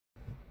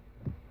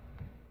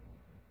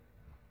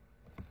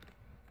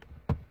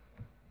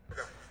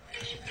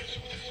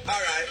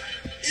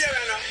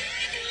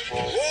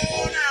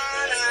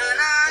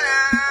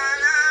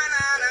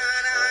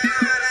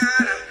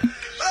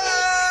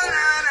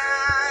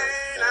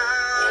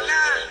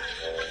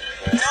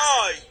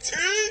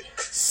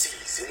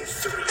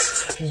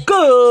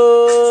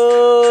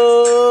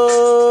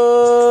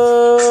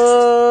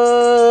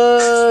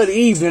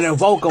and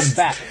welcome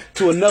back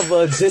to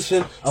another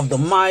edition of the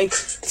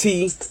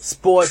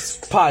MyT-Sports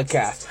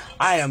Podcast.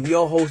 I am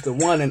your host, the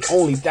one and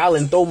only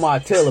Dallin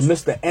Thomar Taylor,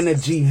 Mr.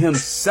 Energy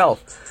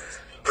himself.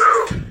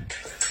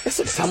 It's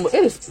September.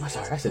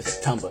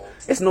 September.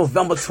 It's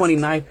November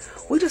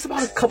 29th. We're just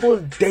about a couple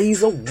of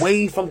days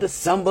away from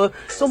December.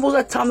 It's almost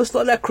that time to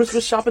start that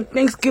Christmas shopping.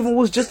 Thanksgiving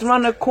was just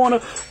around the corner.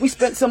 We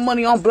spent some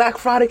money on Black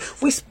Friday.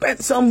 We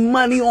spent some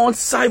money on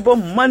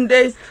Cyber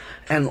Monday.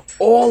 And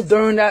all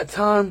during that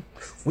time,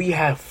 we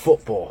had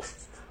football,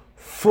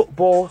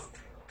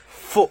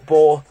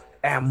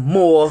 and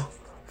more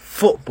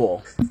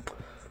football.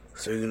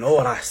 So you know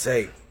what I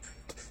say,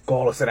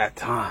 regardless of that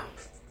time,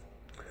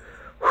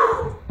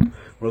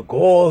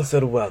 regardless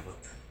of the weather,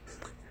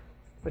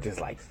 which is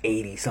like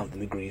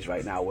 80-something degrees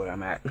right now where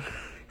I'm at,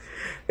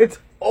 it's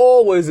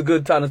always a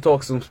good time to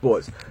talk some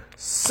sports.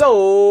 So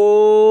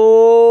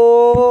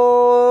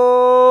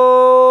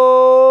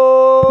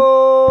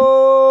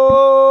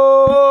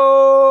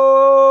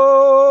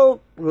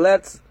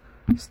let's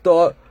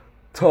start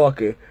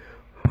talking.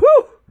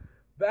 Woo!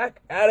 Back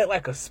at it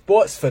like a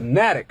sports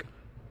fanatic.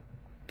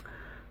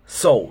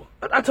 So,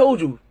 I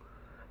told you,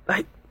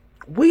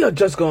 we are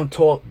just going to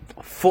talk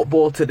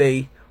football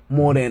today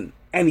more than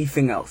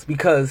anything else.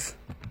 Because,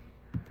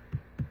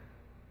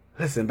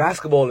 listen,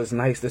 basketball is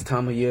nice this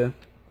time of year.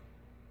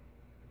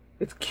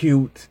 It's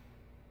cute.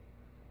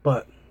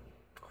 But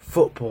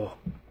football,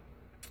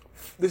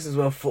 this is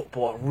when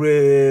football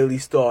really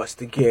starts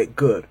to get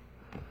good.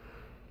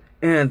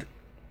 And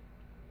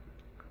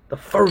the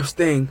first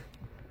thing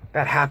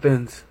that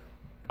happens,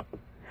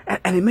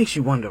 and it makes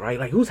you wonder, right?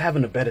 Like, who's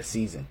having a better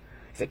season?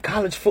 Is it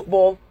college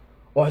football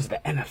or is it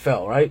the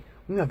NFL, right?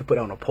 We have to put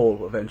it on a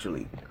poll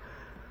eventually.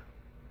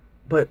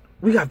 But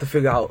we have to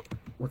figure out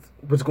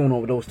what's going on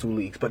with those two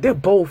leagues. But they're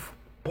both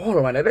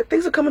balling right now.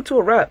 Things are coming to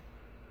a wrap.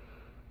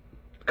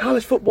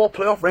 College football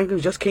playoff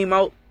rankings just came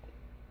out.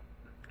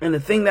 And the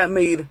thing that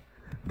made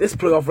this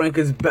playoff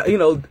rankings,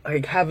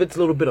 have its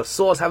little bit of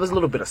sauce, have its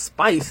little bit of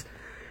spice,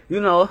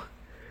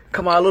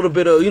 come out a little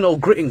bit of,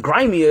 grit and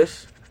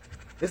grimy-ish,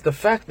 is the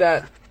fact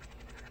that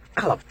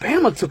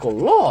Alabama took a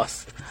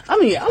loss. I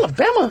mean,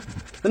 Alabama,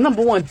 the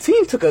number one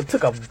team, took a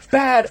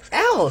bad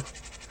L.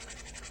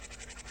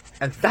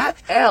 And that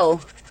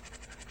L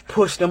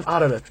pushed them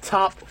out of the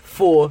top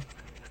 4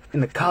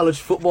 in the college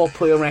football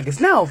player rankings.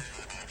 Now,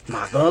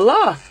 not gonna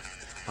lie,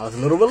 I was a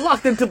little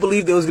reluctant to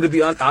believe they was going to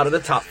be out of the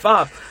top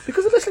 5.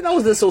 Because, listen, that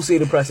was the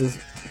Associated Press's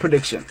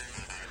prediction.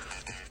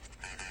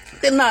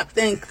 Did not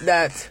think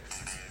that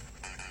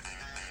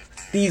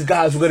these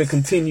guys were going to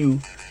continue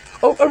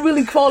or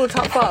really fall the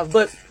top 5.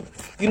 But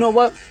you know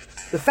what?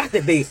 The fact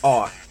that they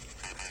are,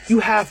 you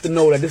have to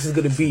know that this is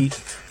going to be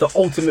the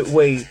ultimate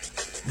way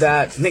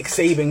that Nick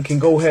Saban can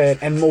go ahead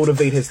and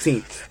motivate his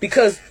team.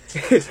 Because,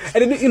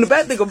 and the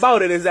bad thing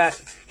about it is that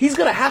he's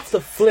going to have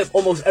to flip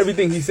almost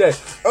everything he said.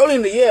 Early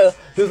in the year,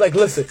 he was like,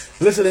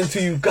 listening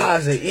to you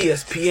guys at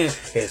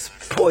ESPN is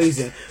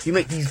poison. You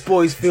make these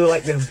boys feel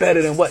like they're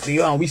better than what they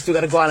are. We still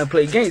got to go out and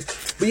play games.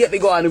 But yet they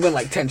go out and win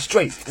like 10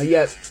 straight. And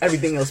yet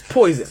everything else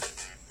poison.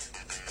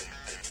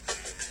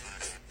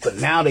 But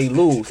now they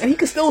lose. And he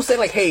can still say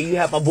like, hey, you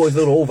have my boys a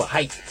little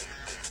overhyped.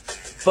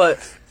 But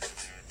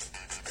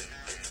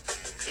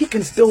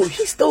he's still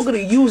going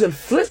to use and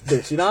flip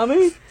this, you know what I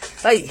mean?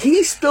 Like,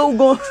 he's still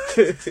going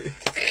You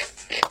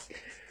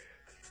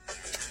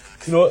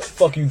know what?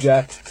 Fuck you,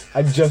 Jack.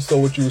 I just saw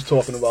what you was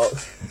talking about.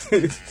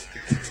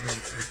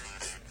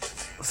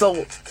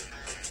 So,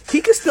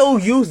 he can still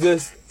use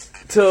this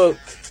to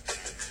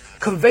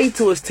convey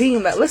to his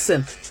team that,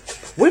 listen,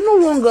 we're no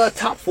longer a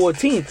top 4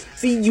 team.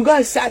 See, you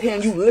guys sat here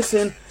and you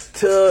listened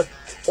to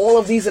all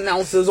of these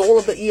announcers, all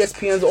of the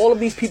ESPNs, all of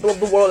these people of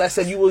the world that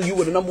said you were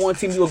the number 1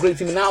 team, you were a great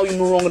team, and now you're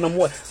no longer number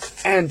 1.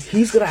 And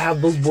he's going to have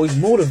those boys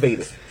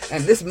motivated.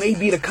 And this may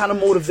be the kind of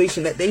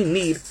motivation that they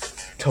need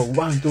to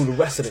run through the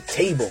rest of the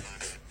table.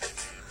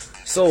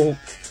 So,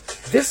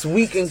 this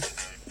week in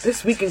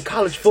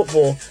college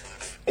football,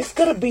 it's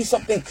going to be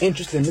something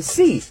interesting to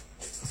see.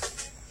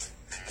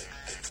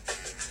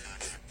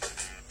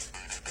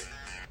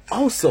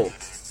 Also,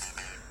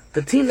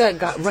 the team that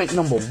got ranked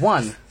number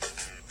 1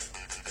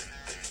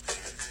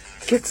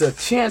 gets a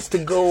chance to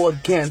go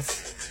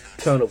against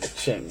turnover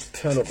chain.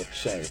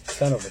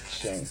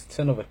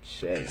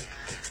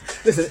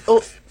 Listen,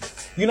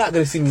 you're not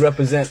going to see me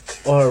represent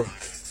or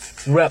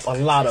rep a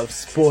lot of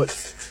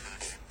sports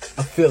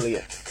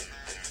affiliates.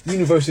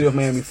 University of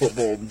Miami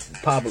football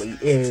probably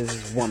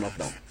is one of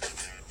them.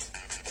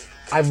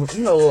 I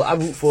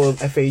root for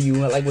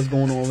FAU. I like what's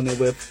going on there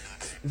with,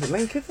 is it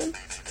Lane Kiffin?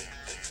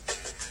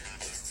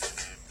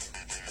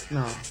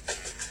 No.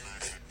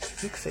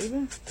 Nick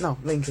Saban? No,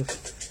 Lane Kiffin.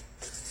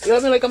 You know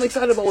what I mean? Like, I'm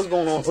excited about what's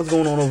going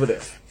on over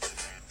there.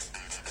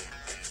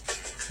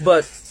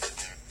 But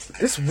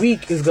this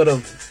week is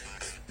gonna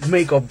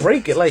make or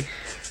break it. Like,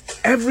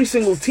 every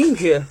single team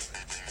here,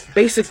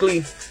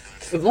 basically,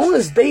 as long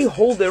as they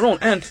hold their own,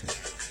 and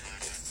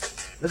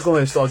let's go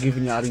ahead and start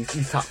giving y'all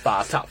these top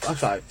 5, I'm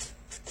sorry,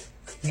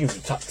 give me the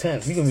top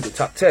 10. You give me the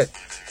top 10.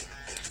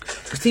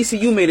 Because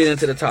TCU made it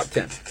into the top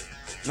 10.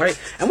 Right?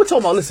 And we're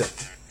talking about, listen,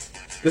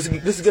 this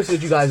is just so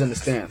that you guys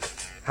understand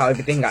how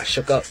everything got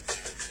shook up.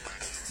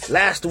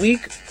 Last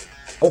week,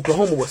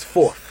 Oklahoma was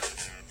 4th.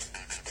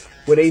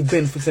 Where they've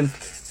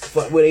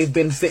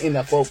been sitting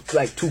there for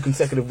like 2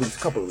 consecutive weeks, a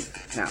couple of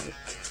weeks now.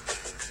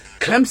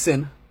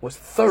 Clemson was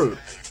 3rd.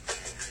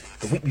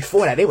 The week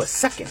before that, they were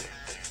 2nd.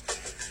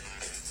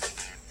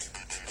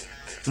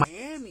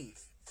 Miami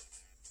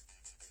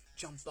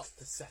jumped up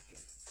to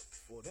 2nd.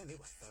 Before then, they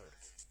were 3rd.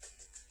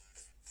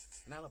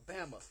 And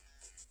Alabama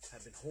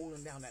had been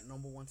holding down that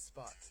number 1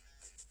 spot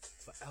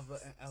forever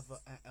and ever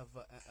and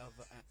ever and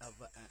ever and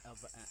ever and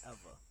ever and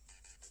ever.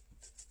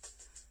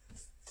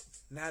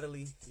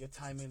 Natalie, your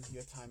timing.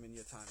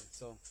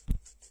 So,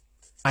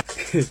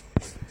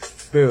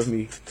 bear with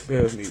me.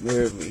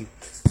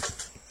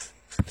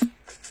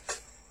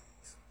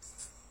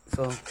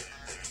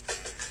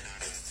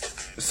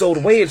 So the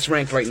way it's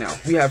ranked right now,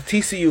 we have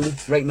TCU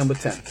ranked number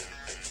 10.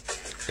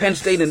 Penn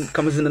State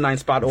comes in the 9th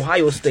spot.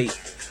 Ohio State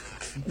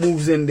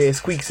moves in there,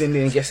 squeaks in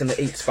there, and gets in the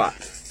 8th spot.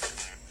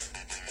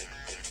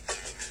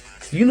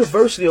 The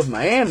University of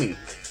Miami,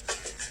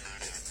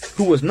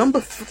 who was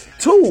number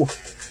 2,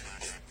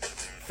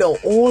 fell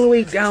all the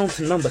way down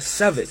to number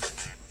 7.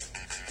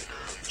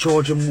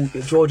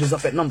 Georgia's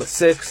up at number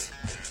 6.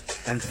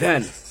 And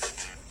then,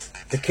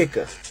 the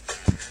kicker,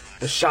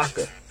 the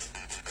shocker,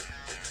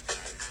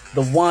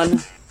 the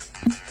one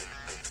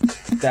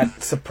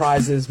that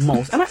surprises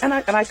most, and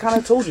I kind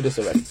of told you this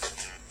already,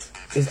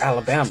 is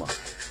Alabama.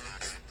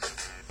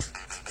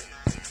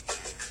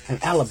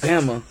 And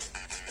Alabama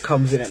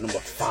comes in at number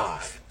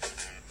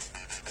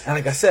 5. And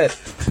like I said,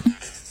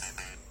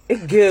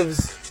 it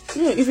gives,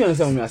 if you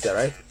understand what I said,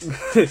 right?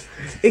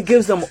 It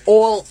gives them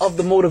all of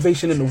the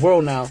motivation in the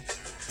world now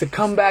to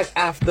come back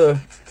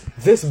after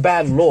this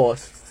bad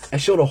loss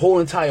and show the whole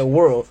entire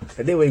world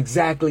that they were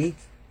exactly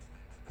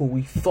who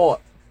we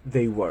thought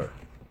they were.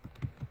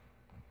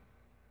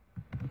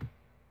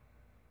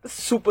 The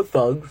super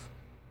thugs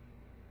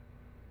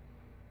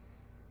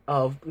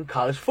of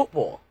college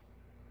football.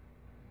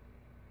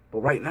 But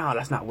right now,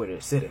 that's not where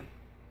they're sitting.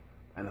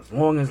 And as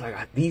long as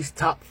like these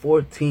top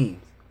 4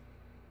 teams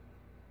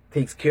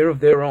takes care of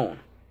their own.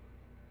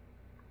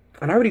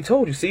 And I already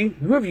told you, see,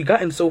 whoever you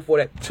gotten so far,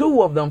 that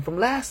 2 of them from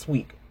last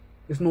week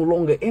is no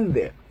longer in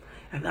there.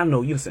 And I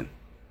know, you're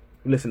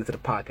listening to the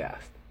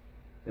podcast,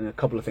 and a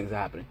couple of things are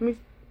happening. I mean,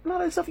 a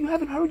lot of that stuff you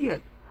haven't heard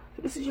yet.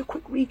 So this is your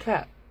quick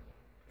recap.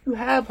 If you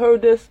have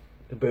heard this,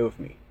 then bear with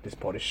me. This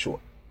part is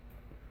short.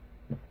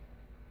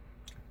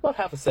 About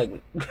half a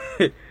segment.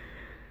 The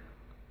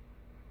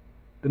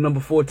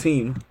number 4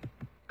 team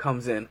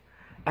comes in,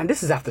 and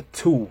this is after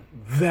 2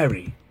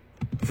 very,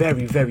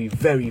 very, very,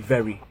 very,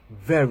 very,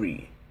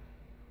 very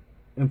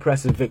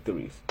impressive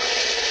victories.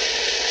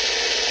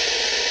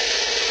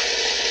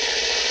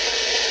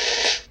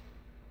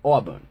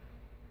 Auburn.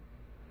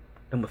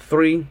 Number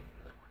 3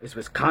 is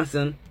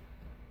Wisconsin.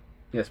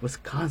 Yes,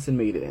 Wisconsin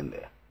made it in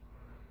there.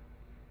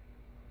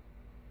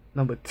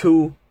 Number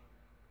 2,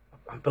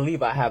 I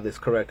believe I have this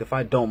correct. If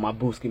I don't, my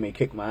Booski may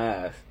kick my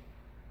ass.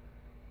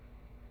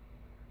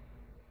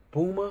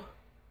 Boomer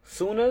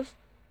Sooners,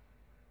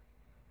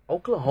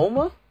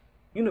 Oklahoma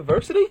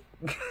University,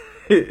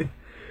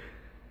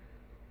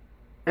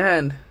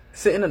 and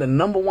sitting at the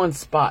number 1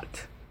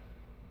 spot,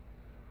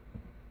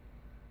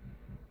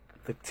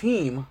 the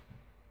team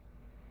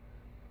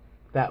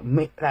that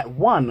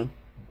won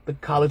the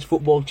college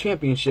football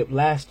championship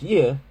last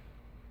year,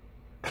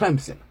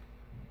 Clemson.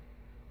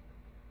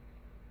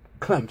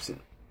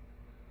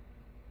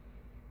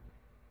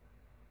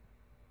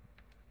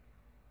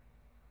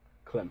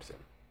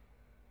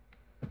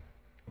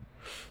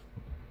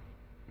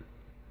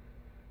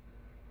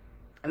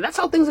 And that's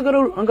how things are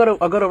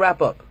gonna wrap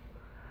up.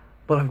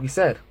 But like we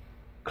said,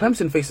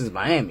 Clemson faces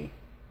Miami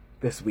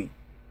this week.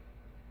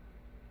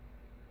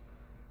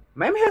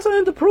 Miami has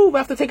something to prove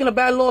after taking a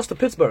bad loss to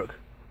Pittsburgh.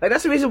 Like,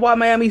 that's the reason why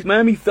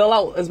Miami fell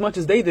out as much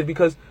as they did,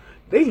 because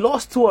they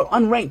lost to an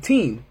unranked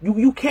team.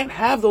 You can't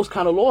have those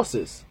kind of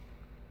losses.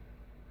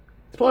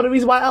 It's part of the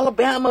reason why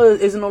Alabama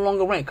is no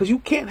longer ranked, because you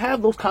can't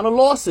have those kind of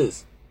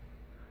losses.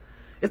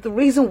 It's the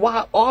reason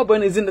why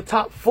Auburn is in the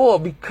top 4,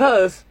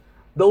 because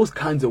those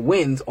kinds of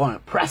wins are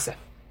impressive.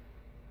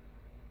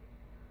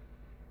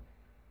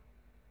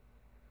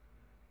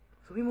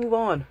 So we move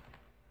on.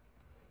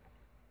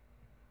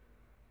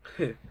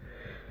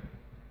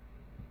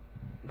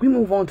 We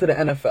move on to the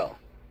NFL,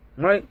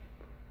 right?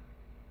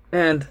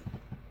 And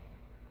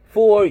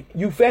for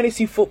you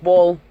fantasy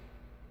football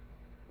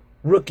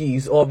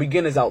rookies or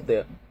beginners out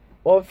there,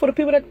 or for the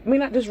people that may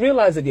not just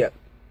realize it yet,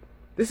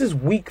 this is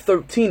week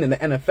 13 in the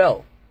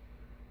NFL,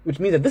 which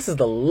means that this is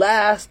the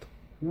last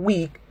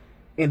week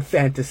in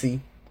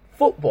fantasy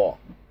football.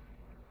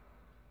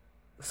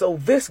 So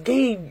this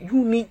game,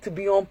 you need to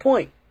be on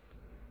point.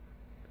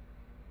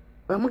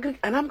 I'm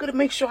gonna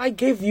make sure I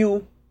give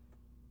you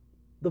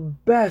the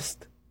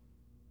best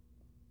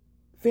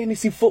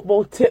fantasy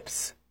football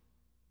tips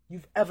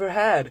you've ever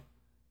had,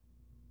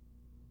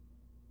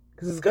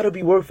 because it's gotta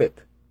be worth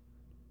it.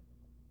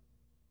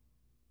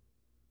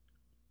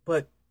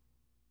 But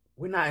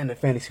we're not in the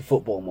fantasy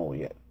football mode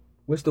yet.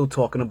 We're still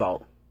talking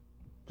about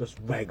just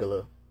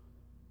regular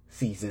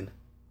season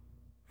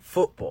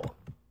football.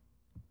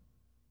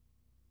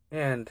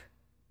 And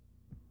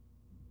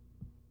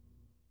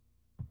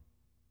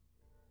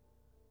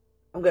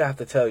I'm going to have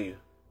to tell you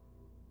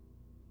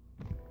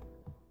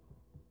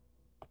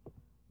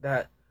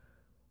that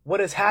what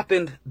has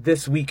happened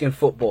this week in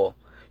football,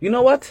 you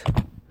know what?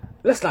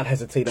 Let's not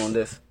hesitate on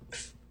this.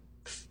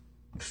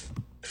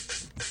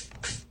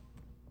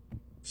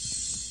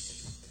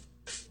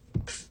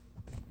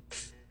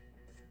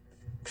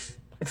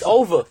 It's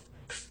over.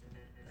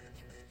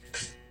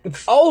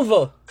 It's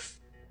over.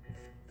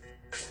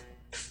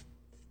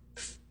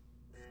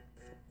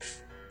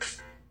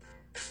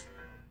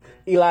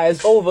 Eli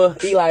is over.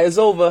 Eli is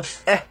over.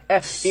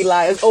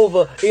 Eli is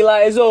over. Eli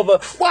is over.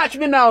 Watch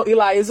me now.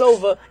 Eli is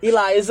over.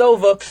 Eli is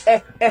over.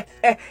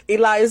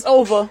 Eli is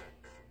over.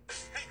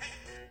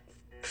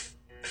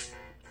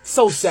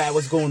 So sad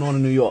what's going on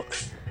in New York.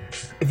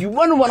 If you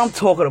wonder what I'm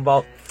talking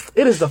about,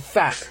 it is the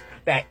fact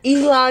that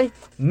Eli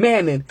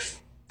Manning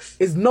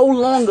is no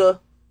longer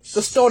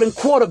the starting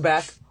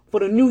quarterback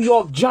for the New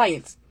York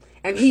Giants.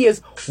 And he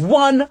is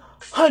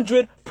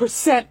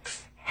 100%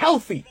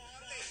 healthy.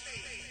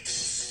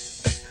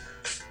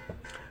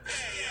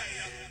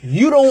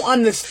 You don't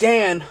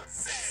understand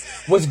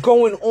what's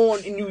going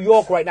on in New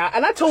York right now.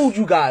 And I told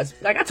you guys,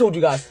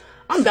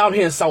 I'm down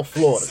here in South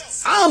Florida.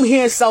 I'm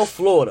here in South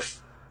Florida.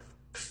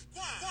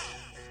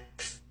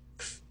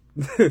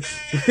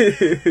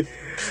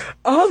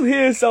 I'm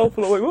here in South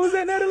Florida. Wait, what was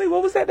that, Natalie?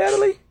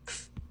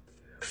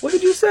 What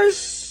did you say?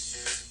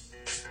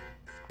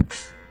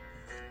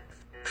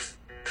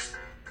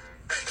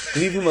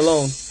 Leave him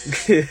alone.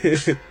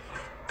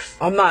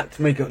 I'm not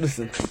making...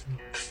 Listen.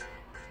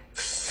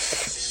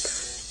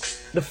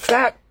 The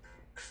fact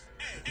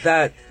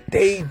that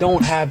they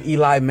don't have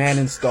Eli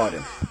Manning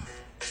starting,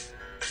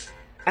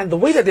 and the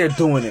way that they're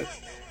doing it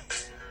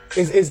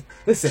is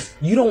listen,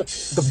 you don't...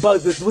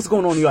 what's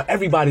going on in New York?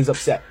 Everybody's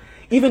upset.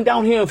 Even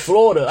down here in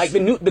Florida, like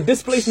the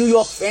displaced New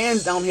York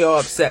fans down here are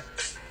upset.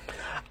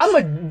 I'm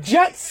a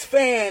Jets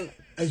fan,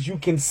 as you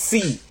can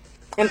see,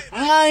 and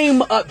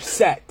I'm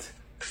upset.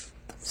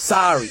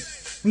 Sorry.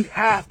 We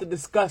have to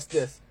discuss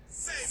this.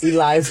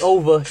 Eli is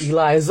over.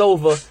 Eli is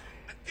over.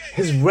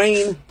 His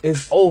reign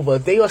is over.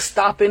 They are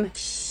stopping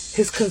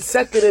his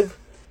consecutive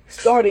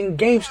starting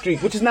game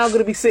streak, which is now going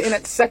to be sitting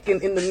at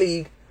second in the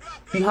league,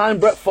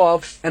 behind Brett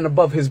Favre and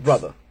above his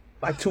brother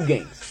by 2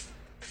 games.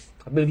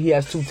 I believe he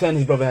has 210.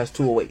 His brother has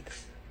 208.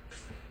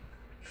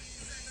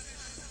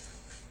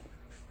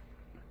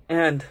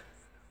 And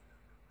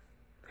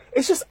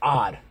it's just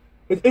odd.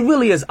 It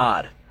really is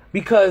odd.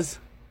 Because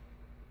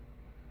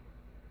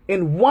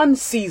in one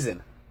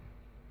season,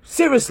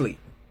 seriously,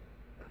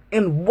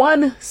 in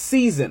one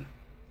season,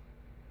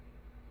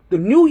 the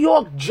New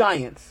York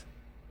Giants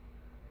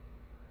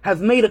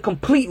have made a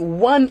complete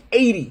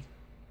 180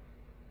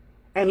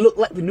 and look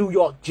like the New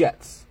York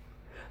Jets.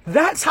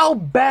 That's how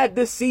bad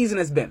this season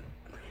has been.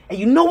 And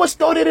you know what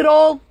started it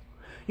all?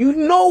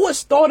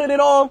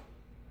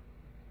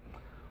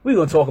 We're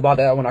going to talk about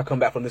that when I come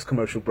back from this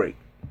commercial break.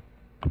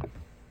 Let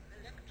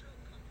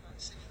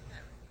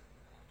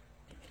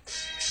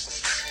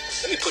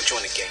me put you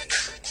on a game.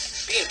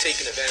 Being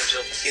taken advantage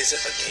of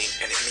isn't a game,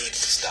 and it needs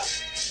to stop.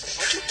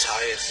 Aren't you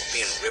tired of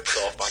being ripped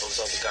off by those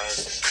other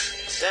guys?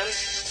 Then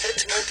head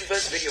to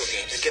Multiverse Video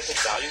Games and get the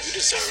value you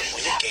deserve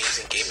on your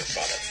games and gaming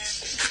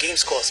products.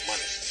 Games cost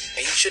money,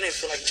 and you shouldn't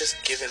feel like just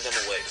giving them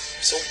away.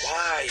 So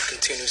why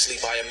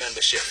continuously buy a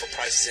membership for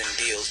prices and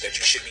deals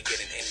that you should be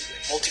getting anyway?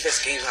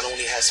 Multiverse Games not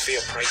only has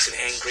fair pricing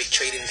and great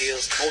trading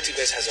deals,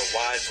 Multiverse has a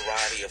wide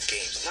variety of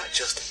games, not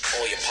just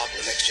all your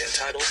popular next-gen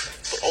titles,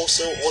 but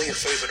also all your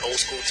favorite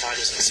old-school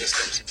titles and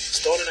systems,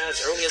 starting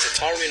as early as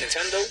Atari and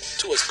Nintendo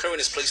to as current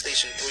as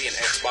PlayStation 3 and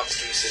Xbox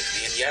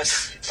 360. And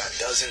yes, that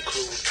does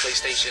include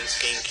PlayStations,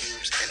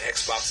 GameCubes, and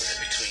Xboxes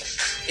in between.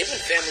 They've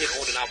been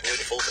family-owned and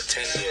operated for over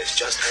 10 years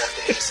just off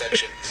the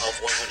intersection of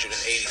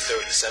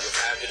 183rd and 7th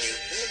Avenue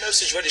in the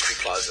Nurses Registry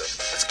Plaza.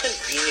 That's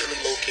conveniently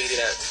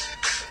located at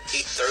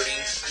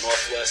 830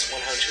 Northwest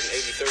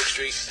 183rd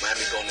Street,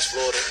 Miami Gardens,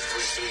 Florida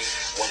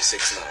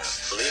 33169.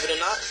 Believe it or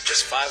not,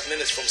 just 5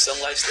 minutes from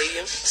Sun Life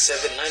Stadium,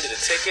 $7.90 the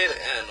ticket,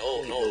 and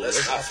oh no,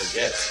 let's not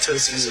forget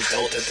Tootsie's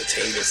Adult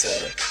Entertainment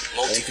Center.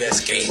 Multiverse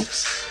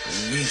Games.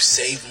 You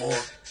save more,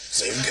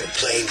 so you can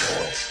play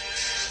more.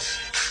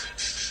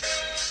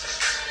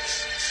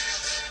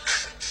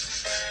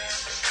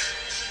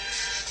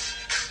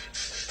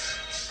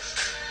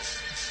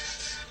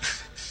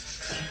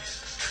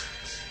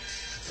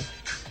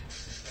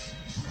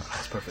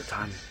 Perfect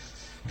timing.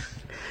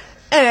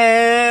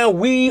 And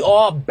we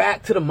are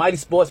back to the Mighty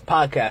Sports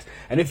Podcast.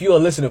 And if you are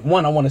listening,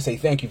 one, I want to say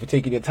thank you for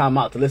taking your time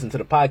out to listen to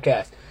the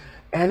podcast.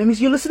 And it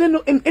means you're listening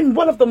in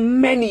one of the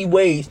many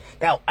ways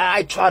that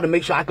I try to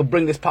make sure I can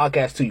bring this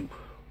podcast to you.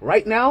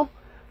 Right now,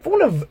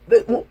 for a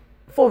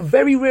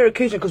very rare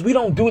occasion, because we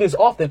don't do this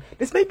often,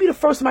 this may be the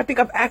first time I think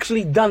I've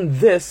actually done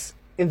this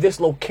in this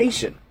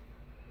location,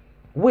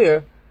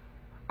 where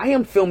I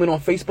am filming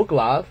on Facebook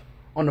Live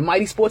on the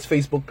Mighty Sports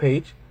Facebook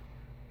page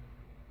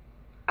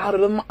out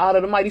of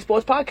the Mighty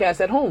Sports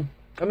podcast at home.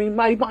 I mean,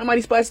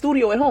 Mighty Sports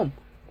studio at home.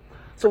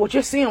 So what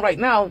you're seeing right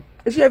now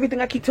is everything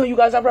I keep telling you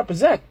guys I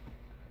represent.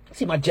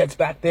 See my Jets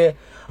back there.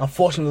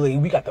 Unfortunately,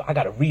 I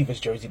got a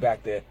Revis jersey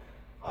back there.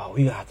 Oh,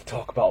 we gonna have to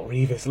talk about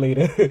Revis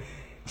later.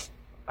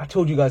 I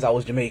told you guys I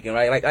was Jamaican,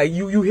 right? Like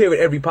you hear it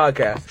every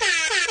podcast.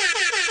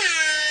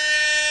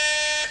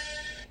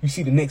 You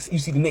see the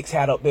Knicks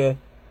hat up there.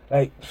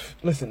 Like,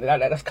 listen,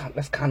 that's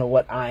kind of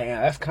what I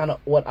am. That's kind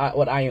of what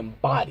I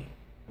embody.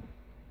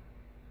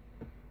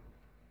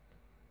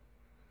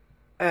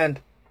 And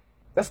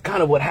that's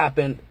kind of what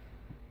happened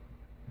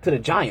to the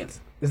Giants,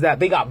 is that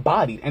they got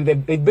bodied, and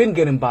they've been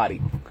getting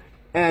bodied.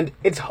 And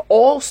it's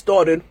all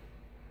started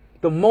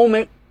the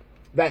moment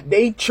that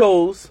they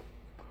chose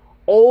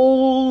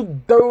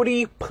old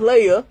dirty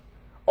player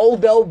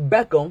Odell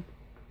Beckham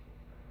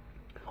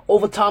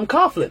over Tom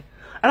Coughlin.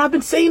 And I've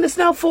been saying this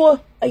now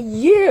for a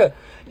year.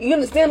 You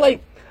understand?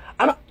 Like,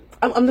 I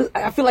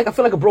feel like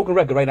a broken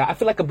record right now. I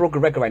feel like a broken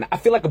record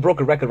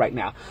right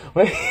now.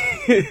 Right?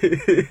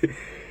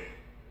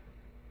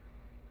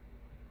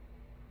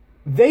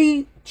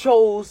 They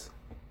chose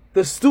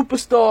the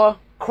superstar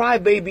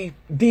crybaby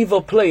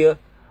diva player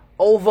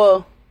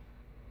over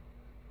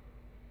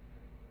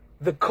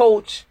the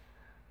coach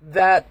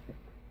that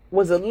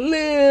was a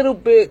little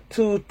bit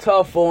too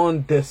tough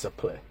on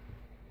discipline.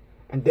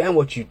 And then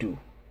what you do?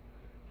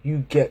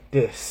 You get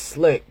this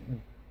slick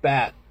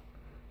back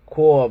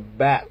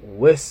quarterback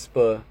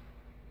whisper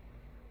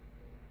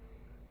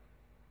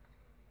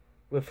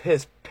with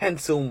his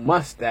pencil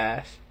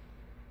mustache.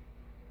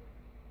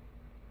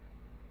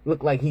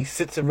 Look like he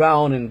sits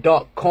around in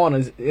dark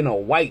corners in a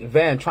white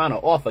van trying to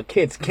offer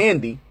kids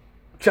candy.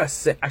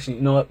 Actually,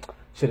 you know what?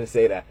 Shouldn't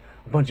say that.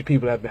 A bunch of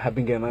people have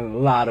been getting in a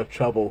lot of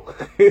trouble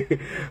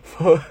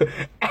for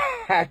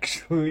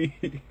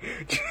actually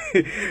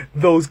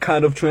those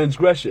kind of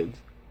transgressions.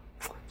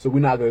 So we're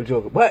not gonna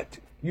joke, but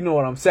you know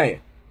what I'm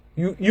saying.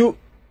 You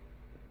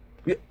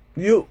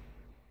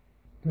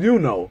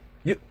know.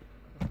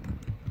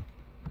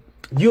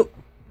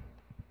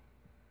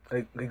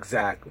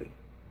 Exactly.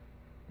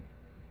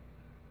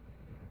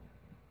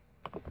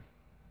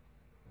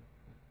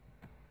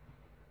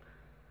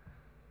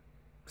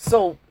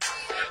 So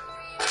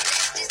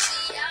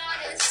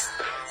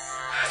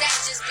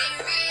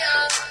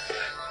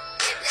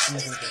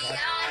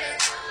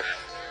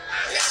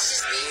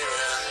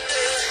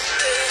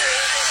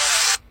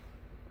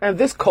and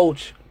this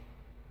coach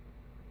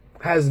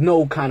has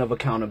no kind of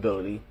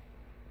accountability.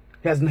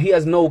 He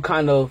has no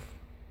kind of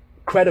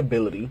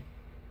credibility.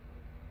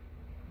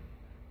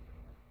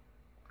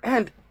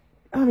 And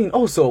I mean,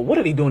 also, what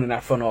are they doing in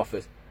that front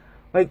office?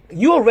 Like,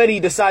 you already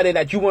decided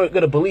that you weren't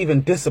going to believe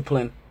in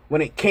discipline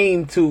when it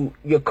came to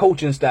your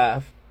coaching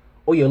staff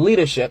or your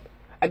leadership.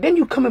 And then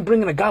you come and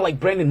bring in a guy like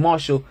Brandon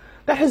Marshall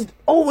that has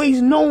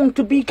always known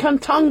to be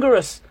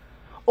cantankerous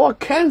or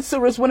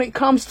cancerous when it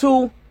comes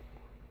to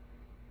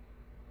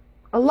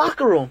a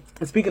locker room.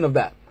 And speaking of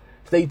that,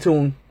 stay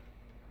tuned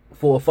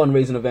for a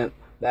fundraising event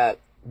that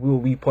we will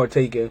be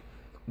partaking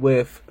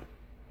with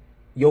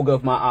Yoga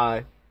of My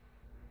Eye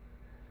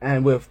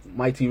and with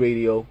Mighty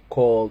Radio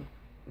called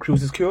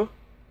Cruise's Cure.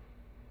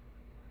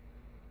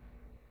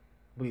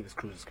 I believe it's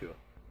Cruise's Cure.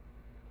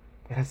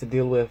 It has to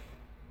deal with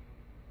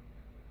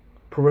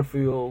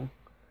peripheral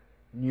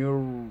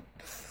neuropathy.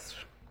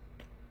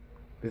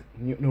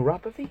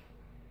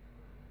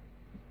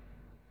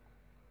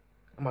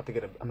 I'm about to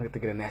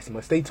get a nasty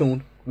one. Stay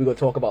tuned. We're gonna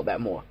talk about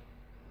that more.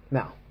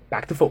 Now,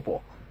 back to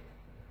football.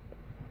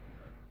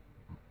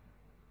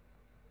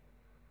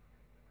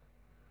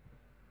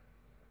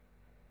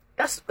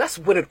 That's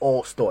when it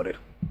all started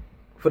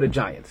for the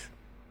Giants.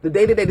 The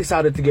day that they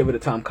decided to get rid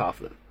of Tom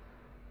Coughlin.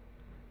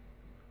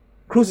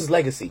 Cruise's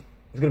legacy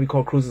is gonna be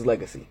called Cruise's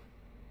Legacy.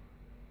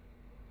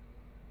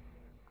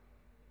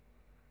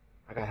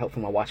 I got help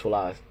from my watchful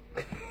eyes.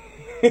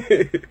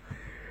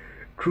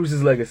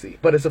 Cruise's Legacy,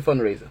 but it's a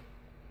fundraiser.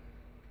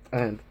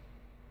 And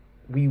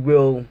we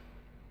will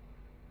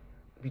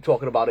be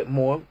talking about it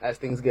more as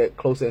things get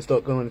closer and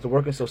start going into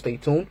working. So stay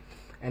tuned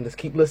and just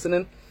keep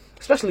listening,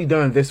 especially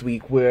during this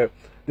week where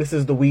this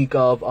is the week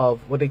of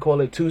what they call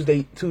it,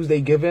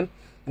 Tuesday giving,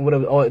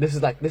 whatever. Or this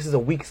is a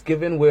week's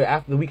giving, where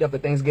after the week after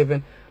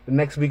Thanksgiving, the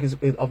next week is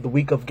of the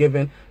week of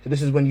giving. So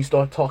this is when you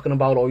start talking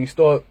about, or you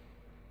start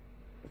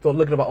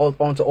looking about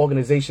onto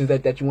organizations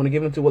that you want to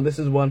give into. Well, this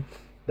is one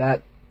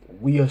that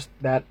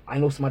I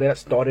know somebody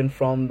that's starting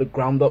from the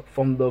ground up,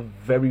 from the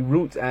very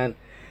roots, and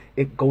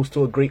it goes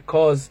to a great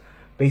cause,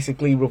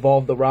 basically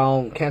revolved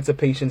around cancer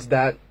patients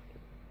that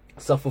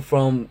suffer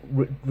from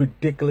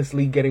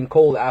ridiculously getting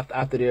cold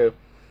after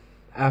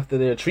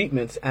their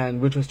treatments,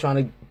 and we're just trying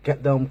to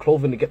get them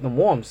clothing to get them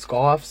warm,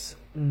 scarves,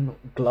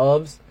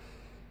 gloves,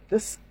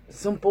 just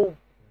simple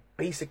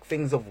basic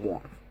things of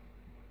warmth,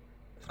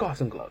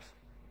 scarves and gloves.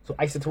 So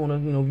Isotona,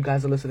 if you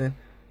guys are listening,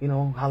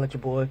 holla at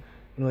your boy.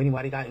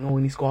 Anybody got,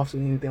 any scarves or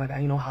anything like that,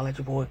 holla at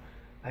your boy.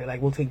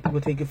 Like we'll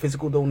take your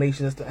physical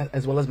donations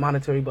as well as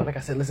monetary. But like I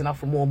said, listen out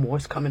for more and more.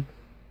 It's coming.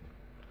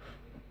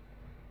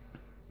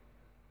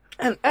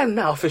 And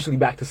now officially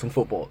back to some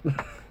football.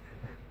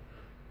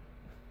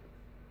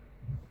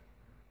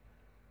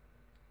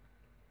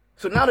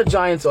 So now the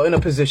Giants are in a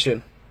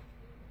position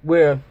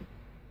where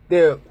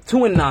they're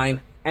 2-9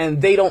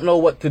 and they don't know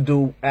what to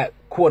do at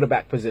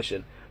quarterback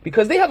position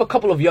because they have a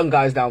couple of young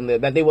guys down there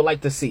that they would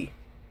like to see.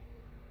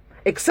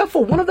 Except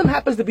for one of them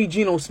happens to be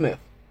Geno Smith.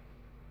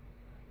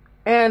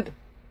 And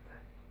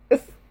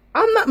if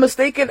I'm not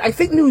mistaken, I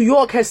think New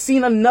York has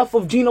seen enough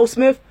of Geno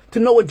Smith to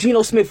know what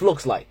Geno Smith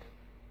looks like.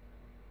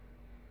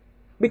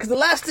 Because the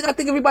last thing I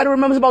think everybody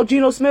remembers about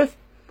Geno Smith,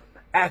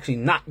 actually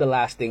not the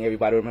last thing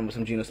everybody remembers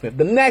from Geno Smith,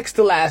 the next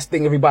to last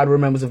thing everybody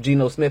remembers of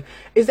Geno Smith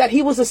is that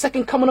he was the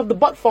second coming of the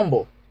butt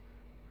fumble.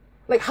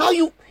 Like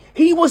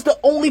he was the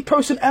only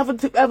person ever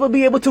to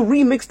be able to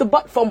remix the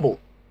butt fumble.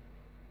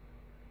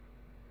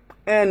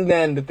 And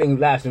then the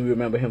last thing we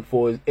remember him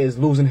for is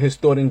losing his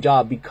starting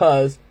job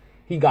because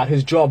he got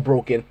his jaw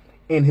broken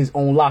in his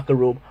own locker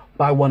room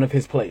by one of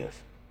his players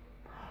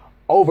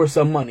over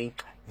some money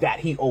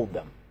that he owed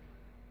them.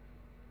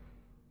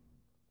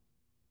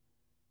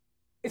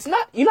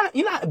 You're not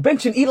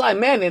benching Eli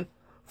Manning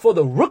for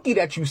the rookie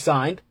that you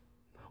signed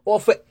or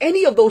for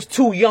any of those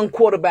two young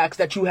quarterbacks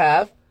that you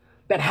have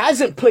that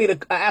hasn't played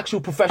an actual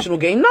professional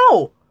game.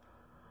 No,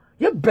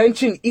 you're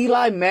benching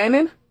Eli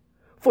Manning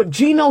for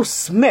Geno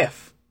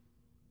Smith.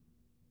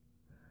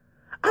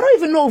 I don't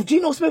even know if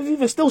Geno Smith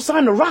even still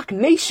signed to Rock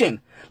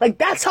Nation. Like,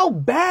 that's how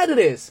bad it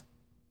is.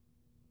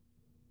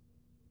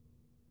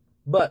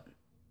 But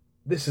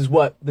this is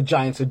what the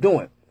Giants are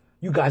doing.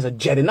 You guys are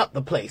jetting up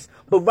the place.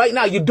 But right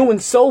now, you're doing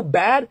so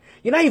bad,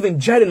 you're not even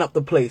jetting up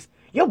the place.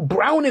 You're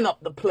browning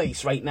up the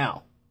place right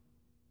now.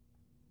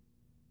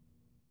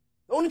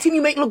 The only team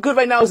you make look good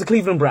right now is the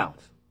Cleveland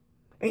Browns.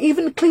 And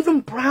even the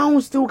Cleveland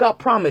Browns still got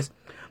promise.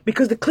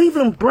 Because the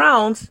Cleveland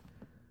Browns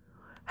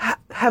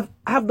have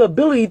the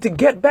ability to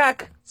get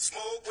back.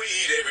 Smoke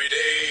weed every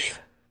day.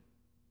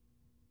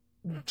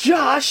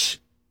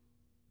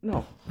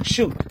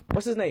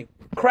 What's his name?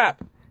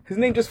 Crap. His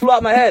name just flew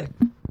out my head.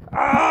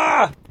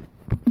 Crap.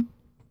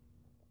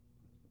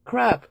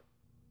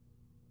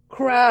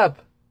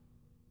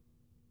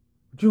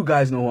 You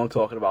guys know who I'm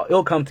talking about.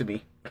 It'll come to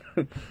me.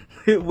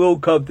 It will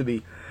come to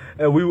me.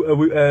 And we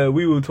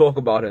will talk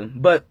about him.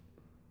 But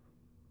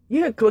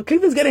yeah,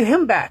 Cleveland's getting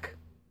him back.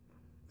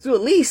 So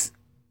at least,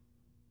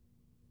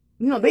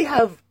 they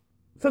have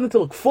something to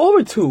look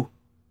forward to.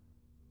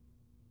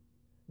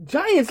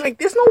 Giants,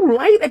 there's no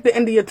light at the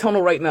end of your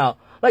tunnel right now.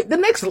 Like, the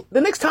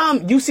next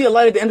time you see a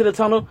light at the end of the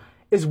tunnel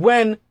is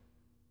when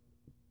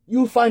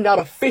you find out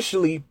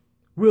officially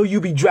will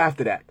you be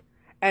drafted at.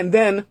 And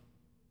then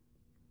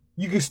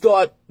you can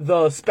start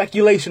the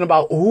speculation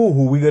about,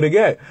 who we gonna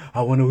get?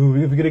 I wonder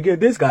if we're gonna get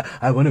this guy.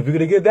 I wonder if we're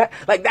gonna get that.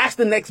 Like, that's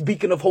the next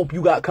beacon of hope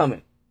you got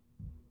coming.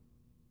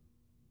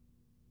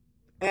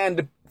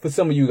 And for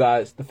some of you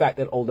guys, the fact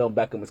that Odell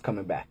Beckham is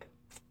coming back.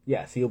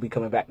 Yes, he'll be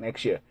coming back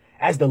next year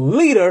as the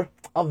leader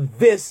of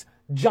this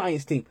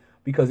Giants team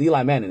because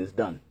Eli Manning is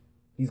done.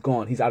 He's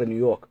gone. He's out of New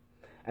York.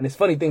 And it's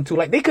funny thing too,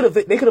 they could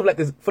have let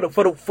this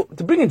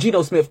to bring in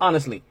Geno Smith.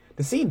 Honestly,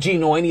 to see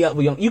Geno or any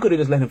other young, you could have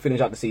just let him finish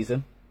out the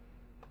season,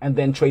 and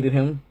then traded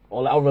him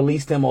or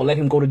released him or let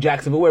him go to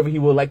Jacksonville, wherever he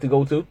would like to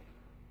go to.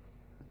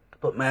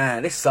 But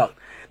man, this sucked.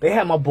 They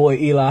had my boy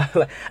Eli.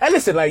 And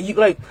listen, I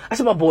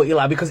said my boy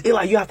Eli because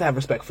Eli, you have to have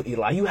respect for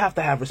Eli. You have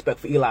to have respect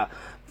for Eli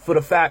for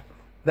the fact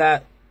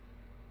that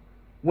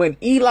when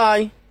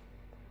Eli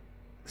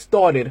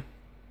started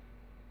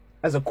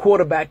as a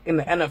quarterback in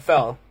the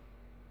NFL,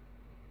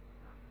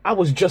 I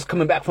was just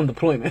coming back from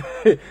deployment.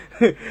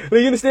 You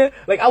understand?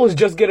 I was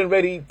just getting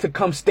ready to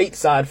come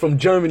stateside from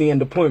Germany and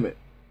deployment.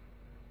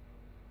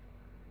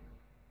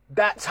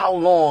 That's how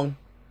long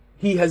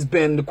he has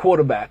been the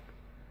quarterback.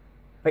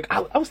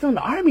 I was still in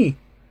the Army.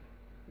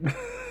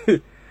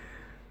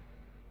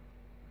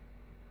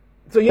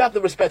 So you have to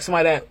respect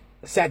somebody that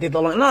sat there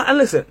long. No, and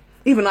listen,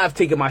 even I've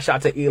taken my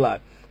shots at Eli.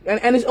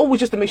 And it's always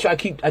just to make sure I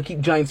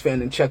keep Giants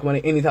fans in check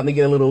anytime they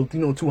get a little,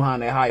 too high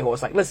on their high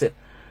horse. Listen,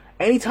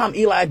 anytime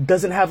Eli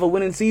doesn't have a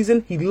winning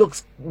season, he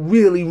looks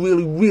really,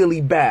 really,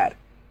 really bad.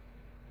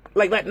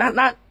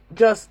 Not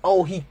just,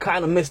 he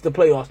kind of missed the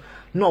playoffs.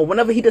 No,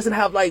 whenever he doesn't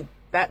have,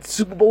 that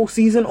Super Bowl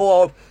season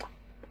or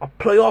a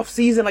playoff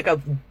season, a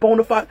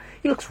bona fide,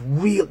 he looks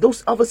real.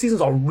 Those other seasons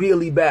are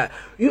really bad.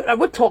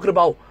 We're talking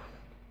about,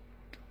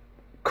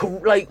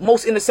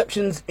 most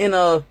interceptions in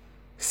a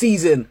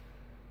season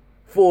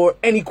for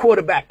any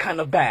quarterback kind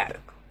of bad.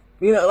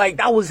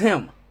 That was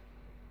him.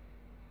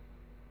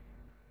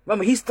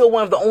 Remember, he's still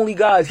one of the only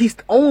guys. He's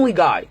the only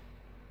guy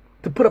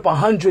to put up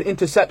 100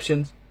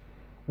 interceptions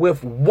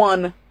with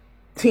one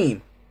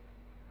team.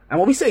 And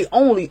when we say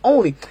only,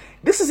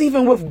 this is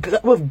even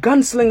with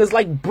gunslingers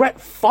like Brett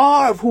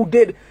Favre, who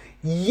did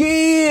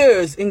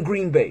years in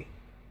Green Bay.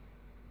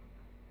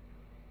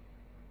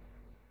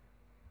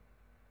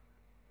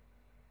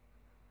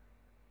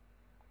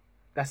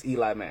 That's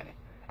Eli Manning.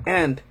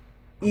 And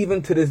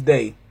even to this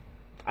day,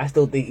 I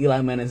still think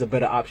Eli Manning is a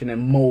better option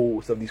than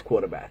most of these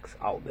quarterbacks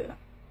out there.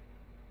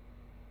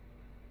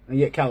 And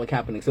yet Colin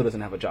Kaepernick still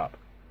doesn't have a job.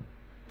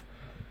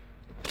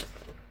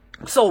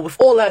 So with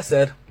all that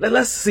said,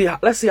 let's see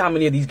how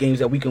many of these games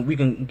that we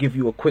can give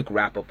you a quick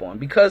wrap up on,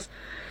 because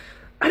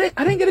I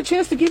didn't get a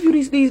chance to give you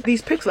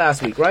these picks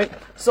last week, right?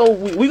 So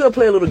we're gonna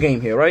play a little game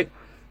here, right?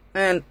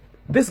 And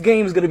this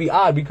game is gonna be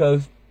odd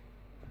because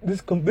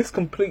this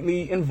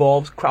completely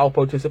involves crowd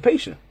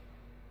participation.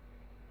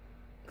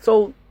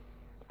 So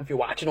if you're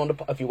watching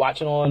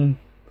on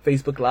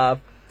Facebook Live,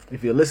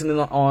 if you're listening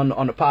on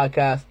the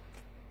podcast,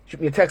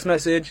 shoot me a text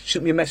message,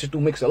 shoot me a message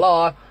through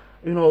MixLR.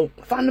 You know,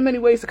 find the many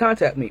ways to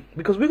contact me,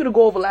 because we're gonna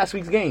go over last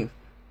week's game.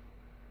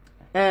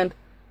 And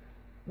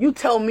you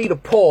tell me to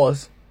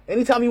pause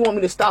anytime you want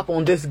me to stop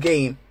on this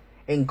game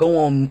and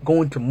go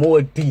into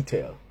more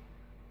detail,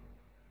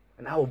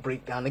 and I will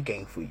break down the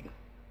game for you.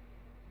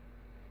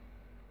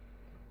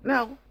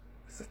 Now,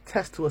 it's a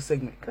test to a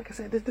segment. Like I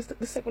said,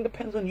 this segment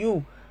depends on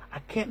you. I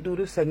can't do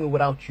this segment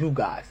without you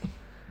guys.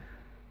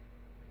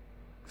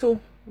 So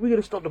we're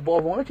gonna start the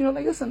ball rolling. Let you know,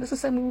 like, listen, this is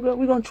a segment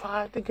we're gonna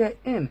try to get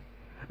in.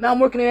 Now I'm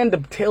working in the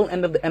tail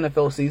end of the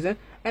NFL season,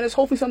 and it's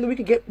hopefully something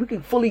we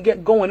can fully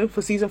get going in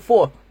for season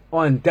 4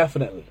 on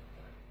definitely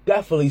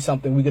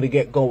something we're gonna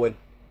get going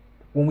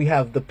when we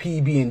have the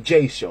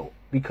PB&J show,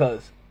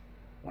 because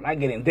when I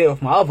get in there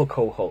with my other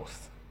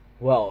co-hosts,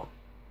 well,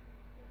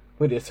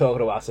 we're just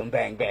talking about some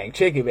bang bang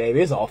chicken,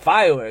 baby. It's all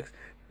fireworks,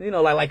 you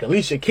know, like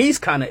Alicia Keys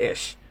kind of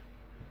ish.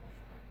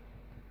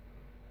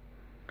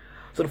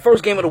 So the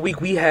first game of the week,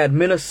 we had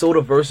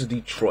Minnesota versus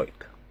Detroit.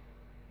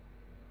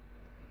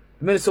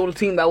 Minnesota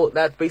team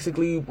that's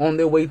basically on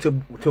their way to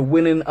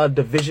winning a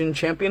division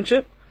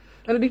championship,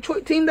 and a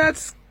Detroit team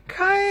that's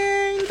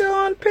kind of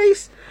on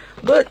pace,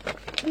 but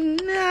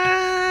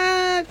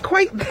not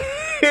quite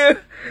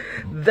there.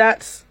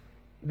 That's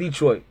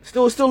Detroit.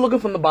 Still looking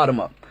from the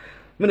bottom up.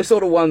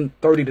 Minnesota won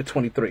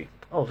 30-23.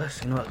 Oh, let's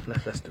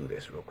do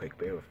this real quick.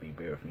 Bear with me.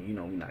 You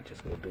know, we're not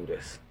just gonna do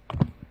this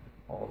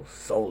all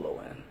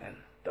solo and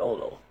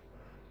dolo.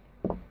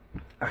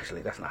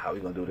 Actually, that's not how we're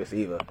going to do this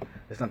either.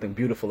 There's something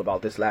beautiful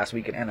about this last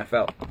week in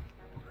NFL.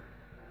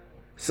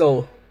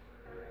 So,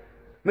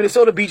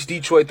 Minnesota beats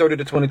Detroit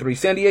 30-23.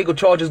 San Diego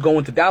Chargers go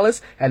into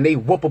Dallas, and they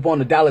whoop up on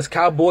the Dallas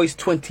Cowboys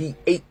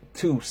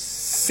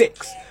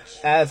 28-6.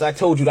 As I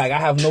told you, like, I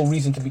have no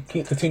reason to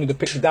continue to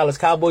pick the Dallas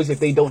Cowboys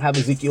if they don't have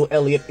Ezekiel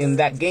Elliott in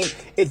that game.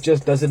 It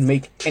just doesn't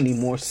make any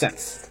more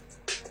sense.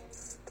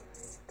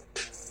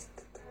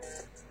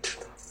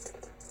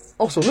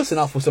 Also, listen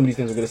out for some of these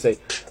things I'm going to say.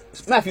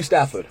 Matthew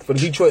Stafford for the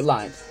Detroit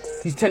Lions.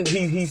 He's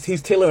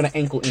tailoring an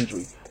ankle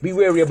injury. Be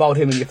wary about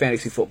him in your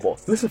fantasy football.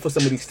 Listen for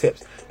some of these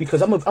tips,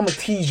 because I'm gonna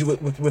tease you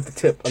with the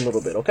tip a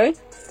little bit, okay?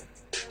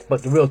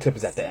 But the real tip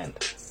is at the end.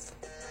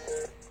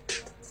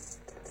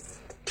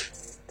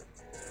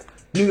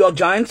 New York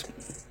Giants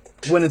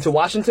went into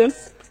Washington,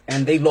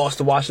 and they lost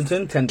to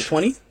Washington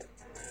 10-20.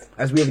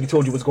 As we already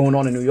told you what's going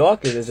on in New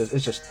York,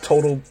 it's just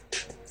total.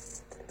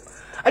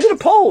 I did a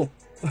poll.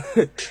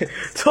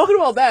 Talking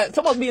about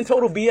being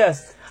total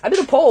BS. I did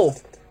a poll.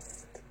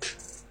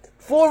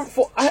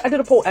 I did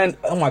a poll, and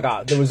oh my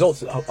god, the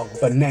results are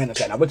bananas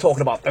right now. We're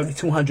talking about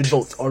 3,200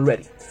 votes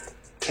already,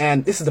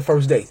 and this is the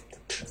first day.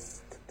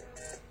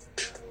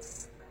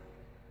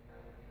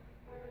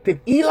 Did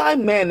Eli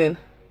Manning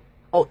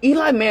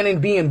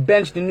being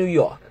benched in New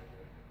York,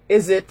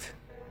 is it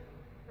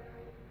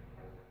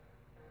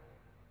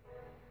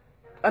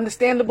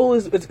understandable?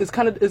 It's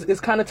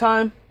kind of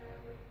time.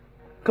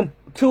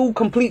 2,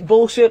 complete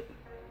bullshit.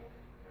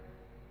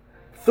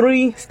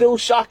 3, still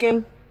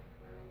shocking.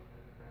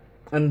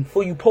 And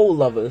for you poll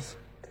lovers,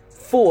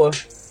 4,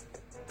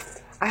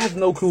 I have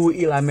no clue who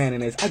Eli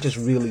Manning is. I just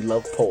really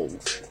love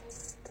polls.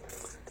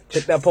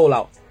 Check that poll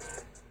out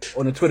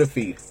on the Twitter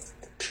feed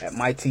at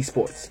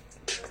myt-sports,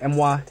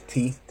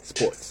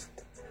 myt-sports.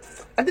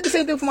 I did the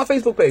same thing for my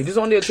Facebook page. It's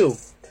on there too.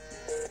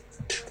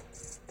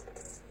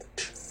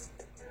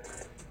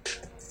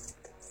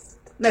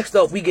 Next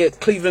up, we get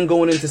Cleveland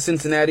going into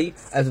Cincinnati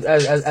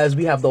as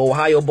we have the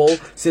Ohio Bowl.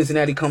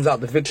 Cincinnati comes out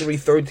the victory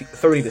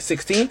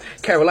 30-16.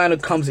 Carolina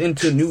comes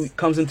into New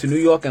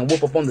York and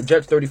whoop up on the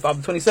Jets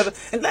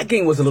 35-27. And that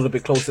game was a little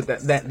bit closer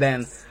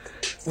than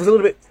was a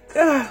little bit.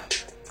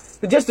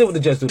 The Jets did what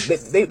the Jets do.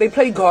 They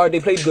played hard, they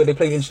played good, they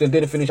played interesting.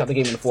 Didn't finish out the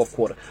game in the fourth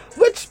quarter,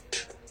 which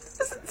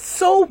is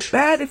so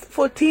bad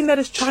for a team that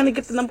is trying to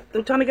get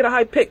a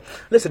high pick.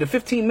 Listen, in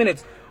 15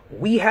 minutes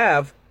we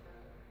have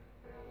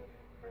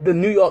the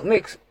New York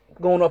Knicks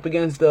going up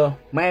against the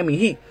Miami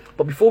Heat.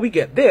 But before we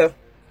get there,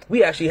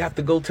 we actually have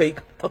to go take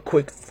a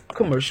quick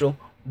commercial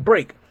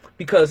break.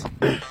 Because,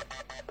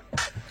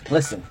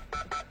 listen,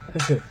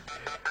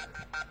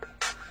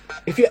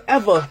 if you're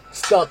ever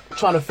stuck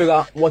trying to figure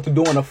out what to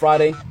do on a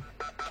Friday,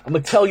 I'm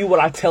going to tell you what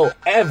I tell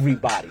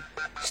everybody.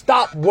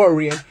 Stop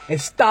worrying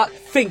and stop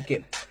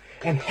thinking.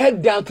 And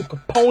head down to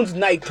Capone's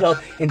nightclub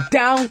in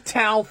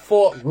downtown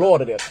Fort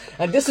Lauderdale.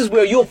 And this is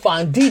where you'll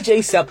find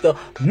DJ Scepter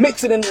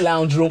mixing in the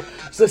lounge room.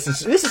 So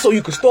listen, this is so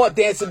you can start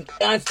dancing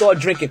and start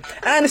drinking.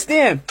 I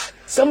understand.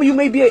 Some of you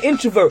may be an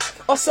introvert,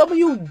 or some of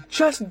you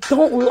just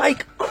don't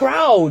like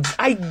crowds.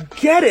 I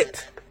get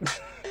it.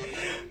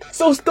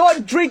 So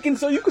start drinking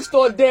so you can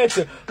start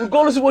dancing.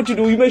 Regardless of what you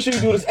do, you make sure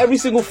you do this every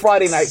single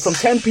Friday night from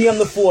 10 p.m.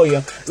 to 4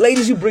 a.m.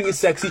 Ladies, you bring your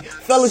sexy.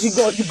 Fellas, you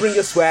bring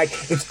your swag.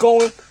 It's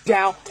going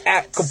down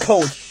at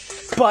Capone.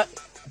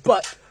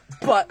 But,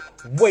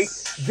 wait,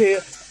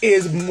 there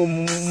is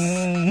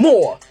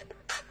more.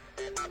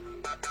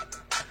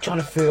 Trying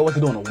to figure out what to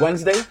do on a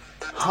Wednesday?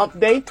 Hump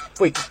day?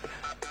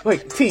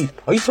 Wait, T,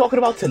 are you talking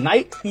about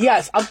tonight?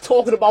 Yes, I'm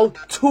talking about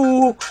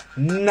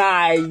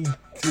tonight.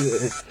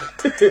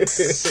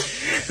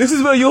 This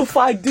is where you'll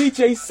find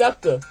DJ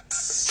Scepter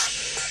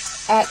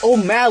at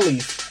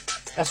O'Malley's.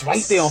 That's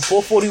right there on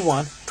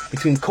 441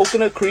 between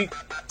Coconut Creek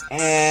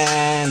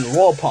and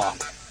Raw Palm.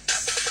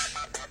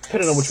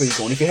 Depending on which way you're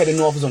going. If you're heading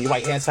north, it's on your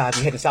right hand side. If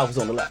you're heading south, it's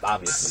on the left,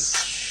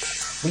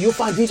 obviously. But you'll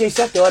find DJ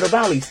Scepter at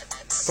O'Malley's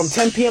from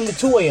 10 p.m. to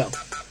 2 a.m.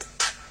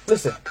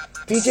 Listen,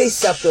 DJ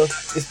Scepter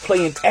is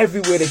playing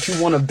everywhere that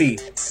you want to be.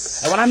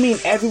 And when I mean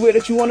everywhere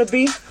that you want to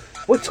be,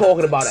 we're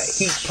talking about at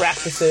Heat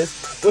practices.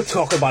 We're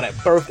talking about at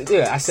birthday.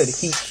 Yeah, I said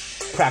Heat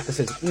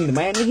practices. You mean the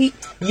Miami Heat?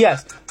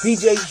 Yes,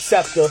 DJ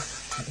Scepter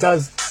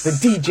does the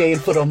DJing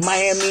for the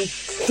Miami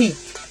Heat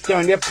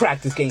during their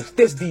practice games.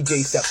 This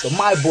DJ Scepter,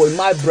 my boy,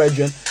 my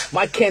brethren,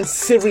 my Ken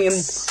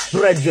Syrian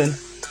brethren,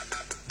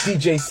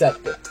 DJ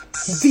Scepter.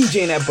 He's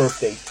DJing at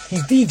birthdays.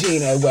 He's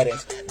DJing at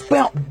weddings,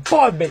 bar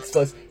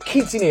mitzvahs,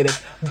 quinceañeras,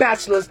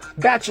 bachelors,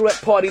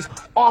 bachelorette parties,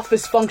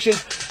 office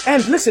functions.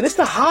 And listen, it's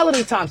the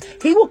holiday times.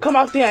 He will come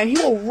out there and he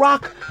will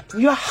rock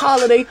your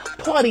holiday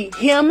party.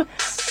 Him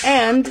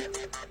and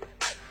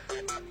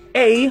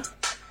AJ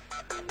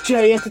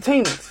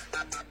Entertainment.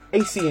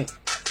 AC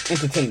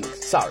Entertainment.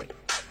 Sorry.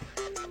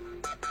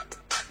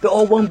 They're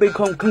all one big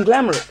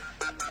conglomerate.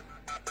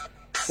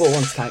 Well,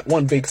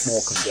 one big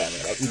small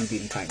conglomerate, like itty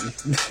bitty tiny.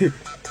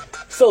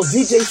 So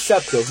DJ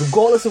Scepter,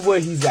 regardless of where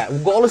he's at,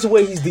 regardless of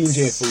where he's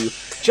DJing for you,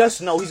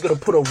 just know he's gonna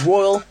put a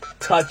royal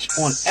touch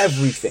on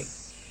everything.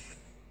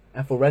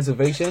 And for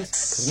reservations,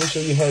 make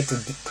sure you head to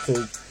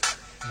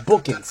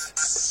bookings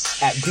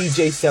at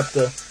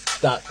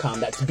djscepter.com.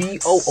 That's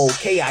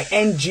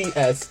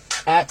BOOKINGS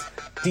at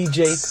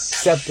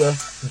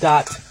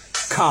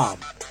djscepter.com.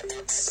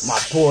 My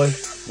boy,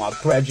 my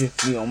brethren,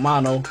 mi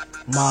hermano,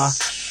 my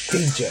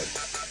DJ.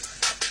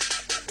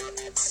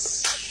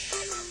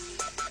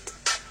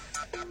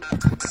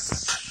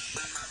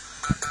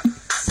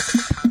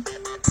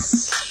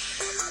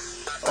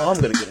 Oh, I'm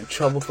gonna get in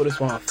trouble for this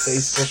one on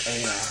Facebook,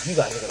 and you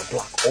guys are gonna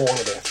block all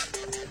of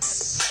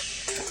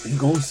this. You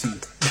gonna see.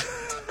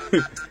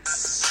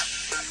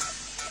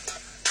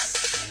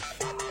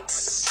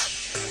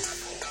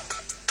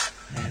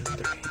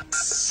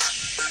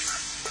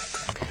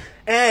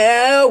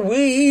 And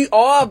we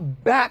are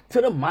back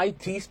to the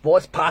MyT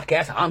Sports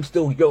Podcast. I'm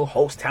still your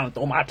host, Talent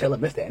Omar Taylor,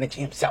 Mr.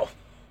 Energy himself.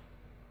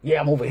 Yeah,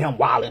 I'm over here, I'm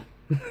wilding.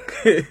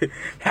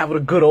 Having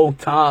a good old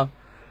time.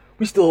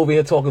 We still over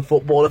here talking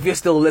football. If you're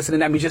still listening,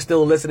 that means you're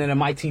still listening at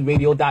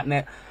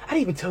mytradio.net. I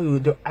didn't even tell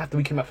you after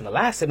we came out from the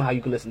last segment how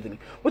you can listen to me.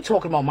 We're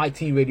talking about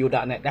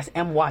mytradio.net. That's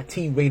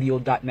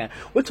mytradio.net.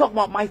 We're talking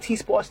about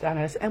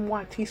myt-sports.net. That's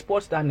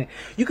myt-sports.net.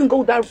 You can go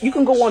on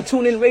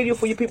TuneIn Radio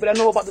for you people that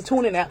know about the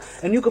TuneIn app,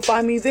 and you can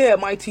find me there at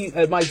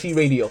MyT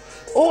Radio.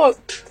 Or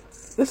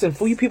listen,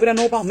 for you people that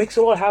know about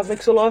Mixlr, have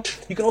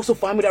Mixlr, you can also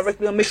find me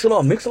directly on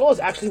Mixlr. Mixlr is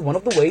actually one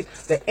of the ways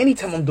that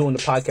anytime I'm doing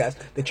the podcast,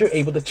 that you're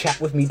able to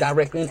chat with me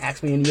directly and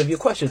ask me any of your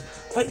questions.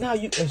 Right now,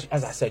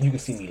 as I said, you can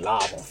see me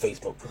live on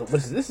Facebook. So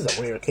this is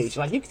a rare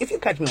occasion. Like, if you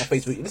catch me on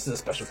Facebook, this is a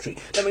special treat.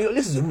 I mean,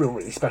 this is a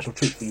really special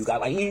treat for you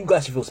guys. Like, you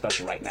guys should feel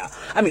special right now.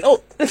 I mean,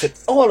 listen,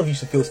 all of you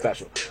should feel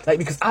special. Like,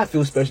 because I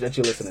feel special that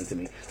you're listening to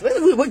me. So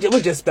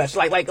we're just special.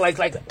 Like,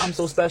 I'm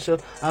so special.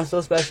 I'm so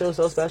special,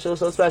 so special,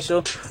 so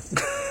special.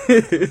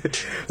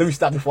 Let me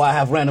stop before I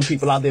have random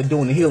people out there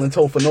doing the heel and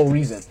toe for no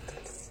reason.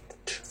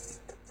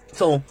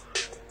 So,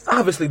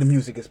 obviously the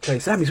music is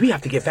played. So that means we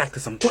have to get back to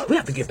some football. We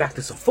have to get back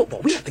to some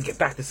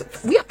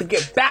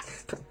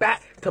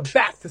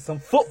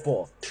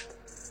football.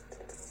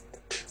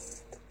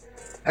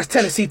 As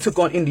Tennessee took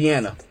on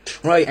Indiana,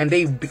 right? And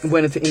they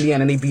went into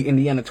Indiana and they beat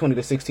Indiana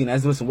 20-16.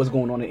 As listen, what's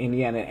going on in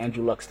Indiana? And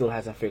Andrew Luck still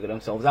hasn't figured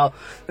themselves out.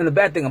 And the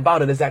bad thing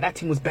about it is that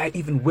team was bad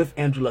even with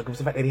Andrew Luck. It was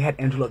the fact that he had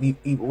Andrew Luck. He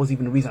was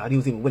even the reason he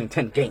was even winning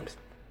 10 games.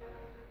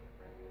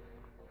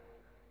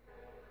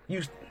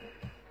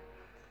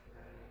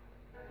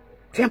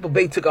 Tampa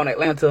Bay took on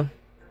Atlanta.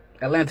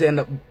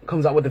 Atlanta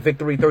comes out with the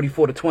victory,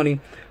 34-20.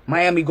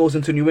 Miami goes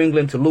into New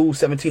England to lose,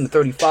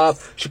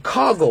 17-35.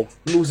 Chicago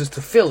loses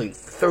to Philly,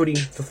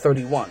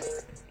 30-31.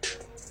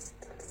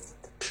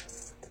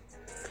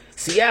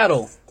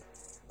 Seattle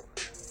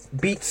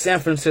beats San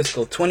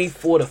Francisco,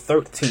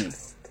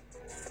 24-13.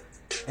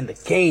 And the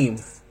game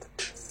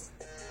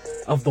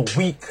of the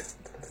week,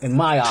 in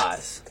my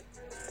eyes,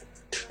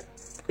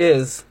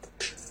 is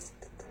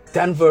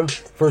Denver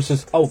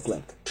versus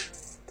Oakland.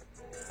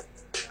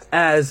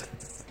 As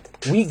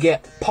we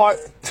get part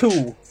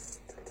 2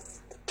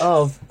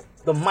 of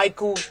the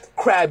Michael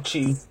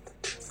Crabtree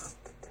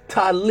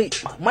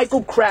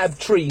Michael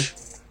Crabtree,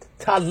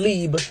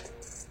 Talib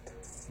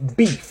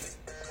beef.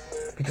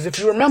 Because if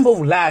you remember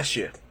last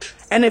year,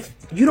 and if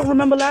you don't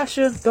remember last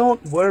year,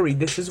 don't worry.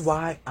 This is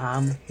why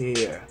I'm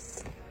here.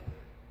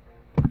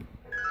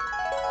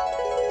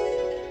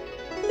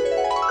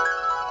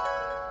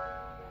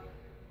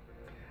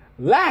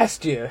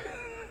 Last year,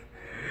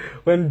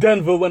 when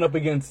Denver went up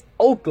against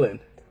Oakland,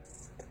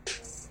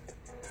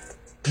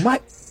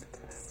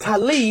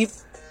 Talib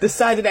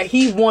decided that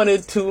he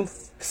wanted to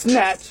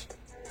snatch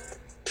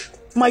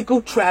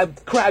Michael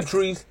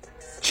Crabtree's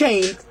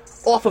chain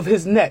off of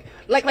his neck.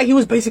 Like he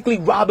was basically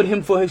robbing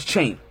him for his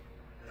chain.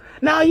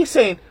 Now you're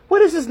saying, what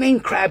does his name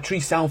Crabtree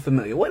sound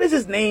familiar? What does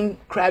his name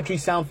Crabtree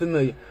sound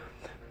familiar?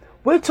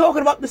 We're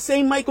talking about the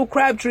same Michael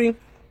Crabtree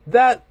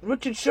that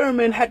Richard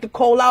Sherman had to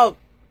call out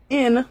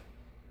in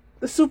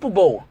the Super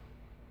Bowl.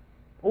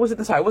 Or was it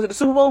the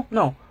Super Bowl?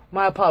 No,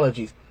 my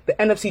apologies. The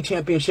NFC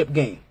Championship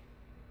game.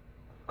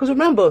 Because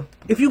remember,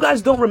 if you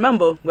guys don't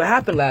remember what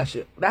happened last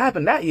year,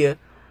 that year,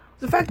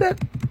 the fact that,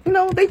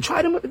 they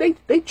tried him,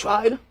 they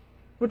tried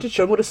Richard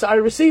Sherman with a sorry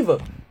receiver.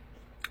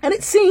 And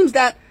it seems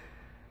that,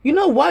 you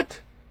know what?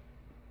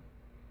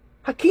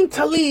 Hakeem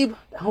Talib,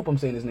 I hope I'm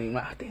saying his name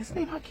right. I think his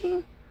name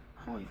Hakeem?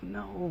 I don't even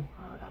know.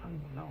 I don't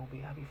even know.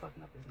 I be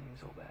fucking up his name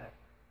so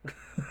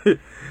bad.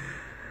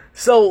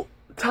 So,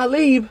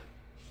 Talib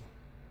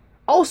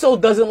also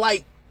doesn't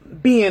like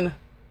being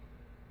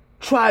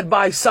tried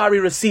by sorry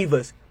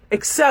receivers.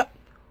 Except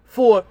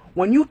for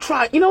when you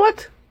try, you know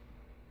what?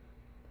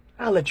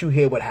 I'll let you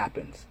hear what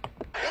happens.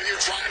 When you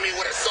try me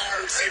with a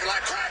sorry receiver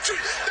like Crabtree,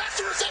 that's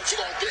the result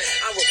you're gonna get.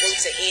 I will root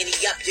to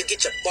Annie up, you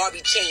get your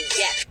Barbie chain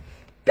gap.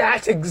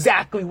 That's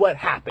exactly what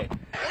happened. When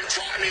you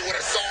try me with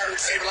a sorry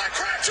receiver like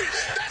Crabtree,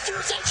 that's the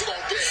result you're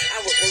gonna get. I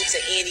will root to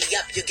Annie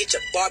up, you get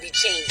your Barbie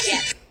chain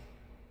gap.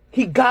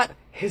 He got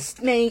his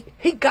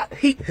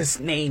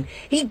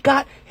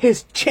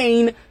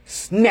chain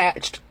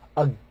snatched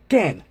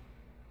again.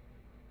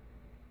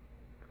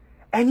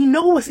 And you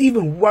know what's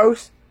even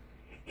worse?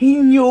 He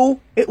knew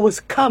it was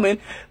coming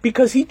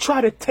because he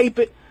tried to tape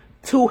it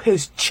to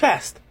his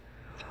chest.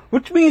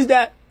 Which means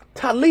that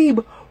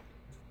Talib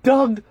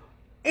dug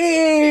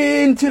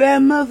into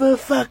that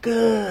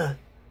motherfucker.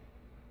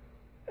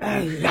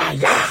 And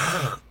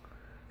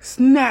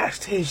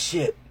snatched his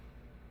shit.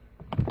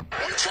 When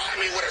you try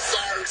me with a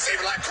sorry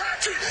receiver like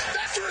Crabtree,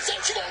 that's the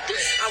result you're gonna get.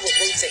 I will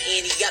root to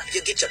Annie up,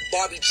 you get your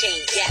Barbie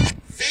chain gap.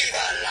 Viva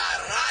la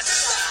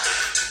raza!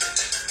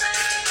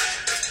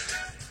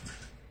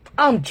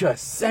 I'm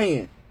just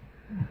saying.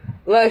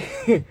 Like,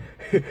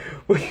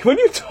 when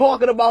you're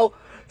talking about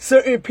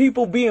certain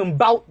people being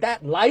about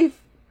that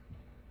life,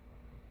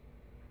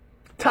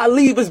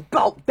 Talib is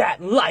about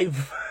that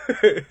life.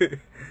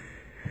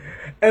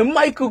 And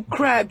Michael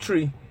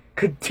Crabtree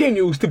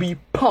continues to be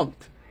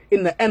punked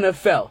in the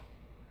NFL.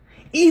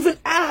 Even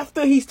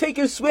after he's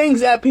taking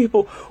swings at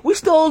people, we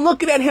still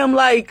looking at him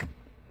like,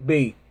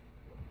 B,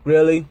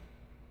 really?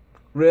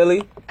 Really?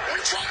 When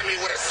you try me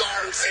with a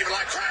sorry receiver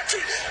like Crabtree,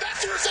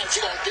 that's the result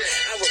you're gonna get.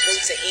 I will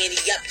root to Annie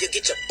up, you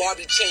get your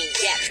Barbie chain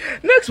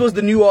gap. Next was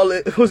the New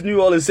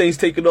Orleans Saints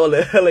taking on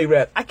the LA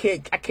Rams. I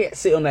can't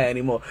sit on that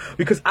anymore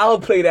because I'll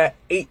play that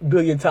 8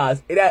 billion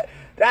times. That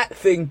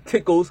thing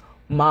tickles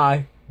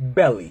my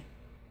belly.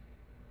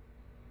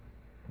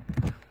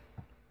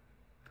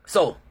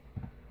 So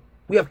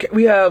we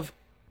have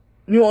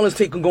New Orleans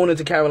going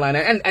into Carolina,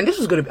 and this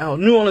was gonna be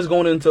New Orleans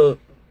going into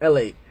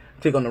LA.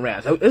 Take on the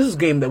Rams. This is a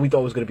game that we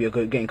thought was going to be a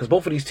good game because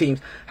both of these teams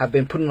have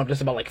been putting up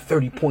just about like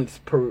 30 points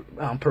per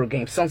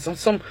game,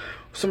 some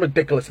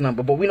ridiculous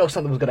number. But we know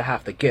something was going to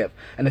have to give,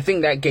 and the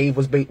thing that gave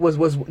was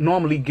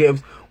normally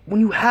gives when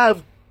you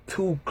have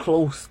two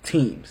close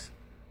teams,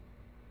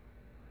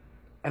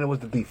 and it was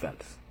the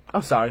defense.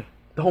 I'm sorry,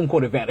 the home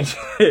court advantage,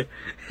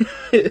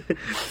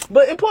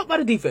 but important by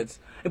the defense.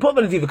 Because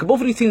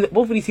both of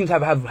these teams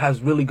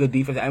has really good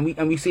defense,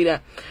 and we see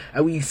that,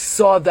 and we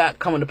saw that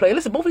come into play.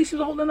 Listen, both of these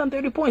teams are holding on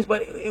 30 points,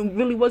 but it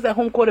really was that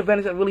home court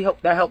advantage that really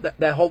helped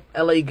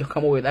LA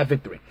come away with that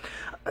victory.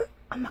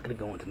 I'm not gonna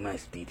go into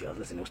nice details.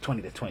 Listen, it was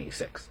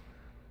 20-26.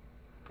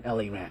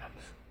 LA Rams,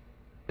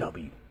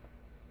 W.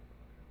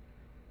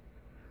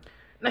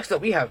 Next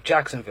up, we have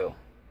Jacksonville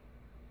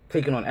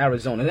taking on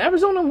Arizona, and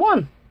Arizona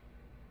won.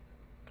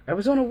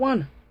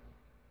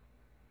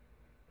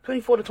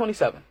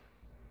 24-27.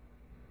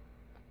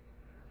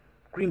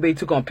 Green Bay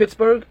took on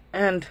Pittsburgh,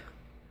 and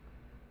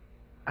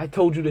I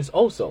told you this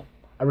also.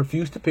 I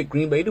refuse to pick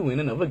Green Bay to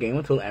win another game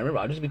until Aaron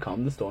Rodgers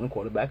becomes the starting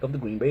quarterback of the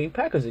Green Bay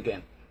Packers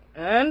again.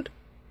 And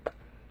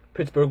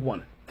Pittsburgh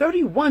won.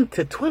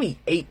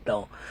 31-28,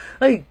 though.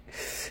 Like,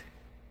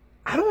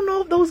 I don't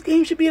know if those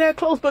games should be that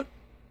close, but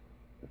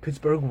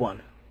Pittsburgh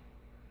won.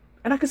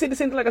 And I can say the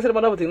same thing like I said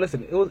about other teams.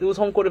 Listen, it was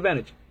home court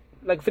advantage.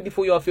 Like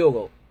 54-yard field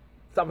goal.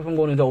 Stop it from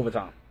going into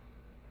overtime.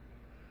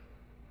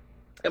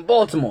 And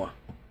Baltimore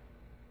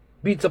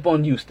beats up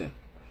on Houston.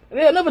 And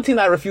there's another team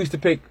that I refuse to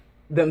pick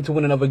them to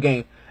win another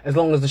game as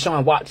long as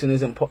Deshaun Watson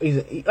isn't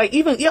like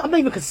I'm not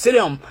even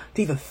considering him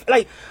to even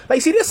like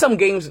see there's some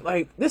games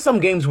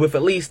with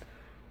at least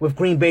with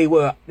Green Bay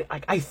where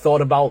I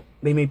thought about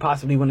they may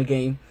possibly win a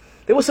game.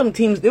 There were some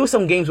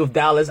games with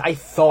Dallas I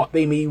thought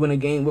they may win a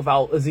game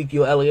without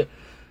Ezekiel Elliott.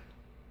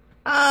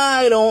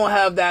 I don't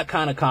have that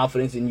kind of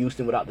confidence in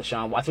Houston without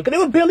Deshaun Watson because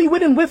they were barely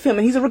winning with him,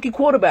 and he's a rookie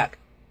quarterback.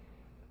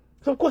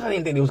 So of course I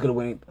didn't think they was going to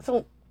win.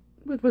 So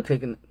we're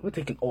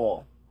taking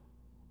all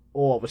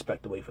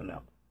respect away from them,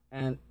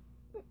 and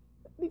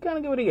we kind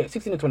of give it a year,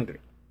 16-23.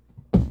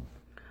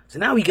 So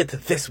now we get to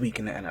this week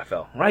in the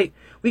NFL, right?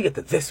 We get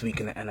to this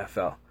week in the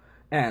NFL,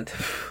 and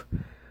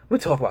we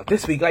talk about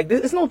this week like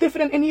this. It's no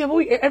different than any other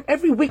week.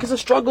 Every week is a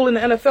struggle in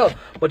the NFL,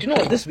 but you know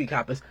what? This week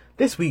happens.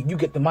 This week you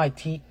get the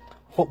MyT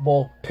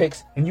football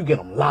picks, and you get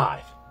them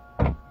live.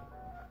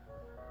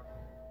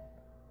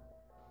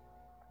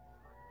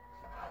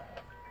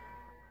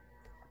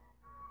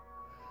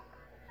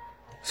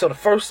 So the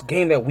first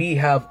game that we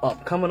have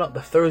coming up,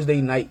 the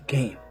Thursday night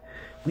game,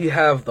 we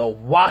have the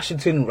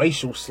Washington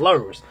Racial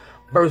Slurs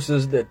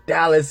versus the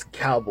Dallas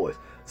Cowboys.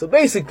 So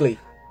basically,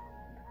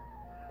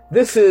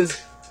 this is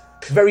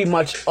very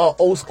much an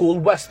old school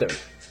Western.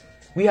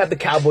 We have the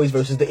Cowboys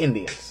versus the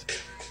Indians.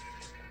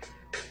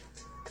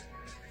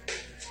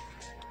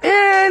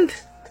 And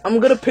I'm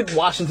going to pick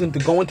Washington to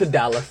go into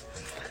Dallas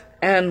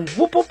and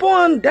whoop up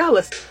on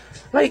Dallas.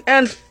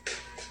 And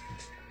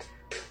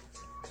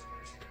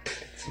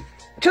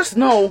just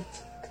know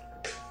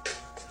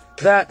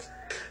that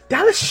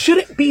Dallas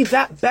shouldn't be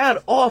that bad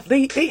off.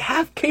 They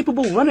have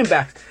capable running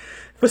backs.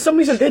 For some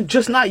reason, they're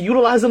just not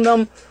utilizing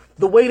them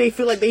the way they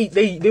feel like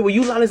they were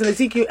utilizing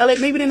Ezekiel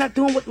Elliott. Maybe they're not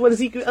doing what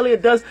Ezekiel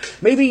Elliott does.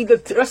 Maybe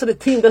the rest of the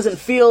team doesn't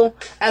feel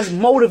as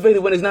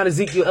motivated when it's not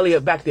Ezekiel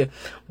Elliott back there.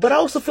 But I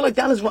also feel like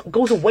Dallas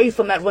goes away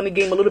from that running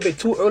game a little bit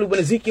too early when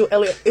Ezekiel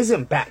Elliott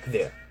isn't back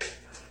there.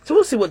 So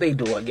we'll see what they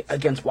do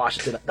against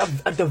Washington,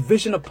 a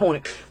division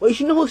opponent. Well,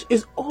 you know,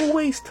 it's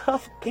always a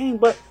tough game,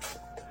 but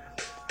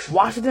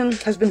Washington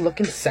has been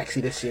looking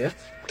sexy this year.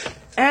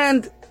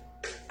 And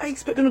I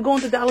expect them to go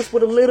into Dallas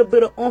with a little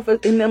bit of oomph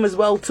in them as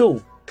well,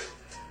 too.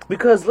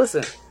 Because,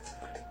 listen,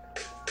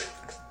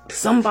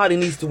 somebody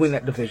needs to win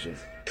that division.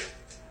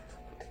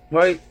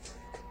 Right?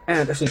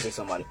 And I shouldn't say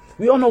somebody.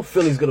 We all know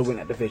Philly's going to win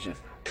that division.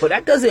 But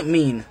that doesn't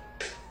mean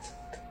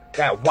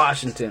that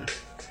Washington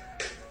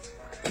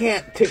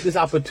can't take this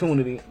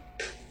opportunity,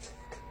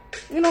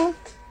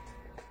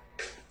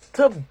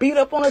 to beat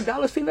up on a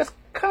Dallas team that's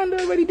kind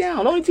of already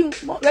down.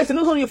 There's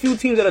only a few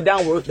teams that are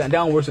down worse than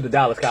the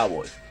Dallas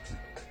Cowboys.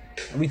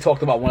 And we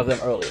talked about one of them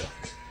earlier.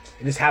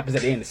 And this happens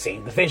that they're in the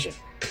same division.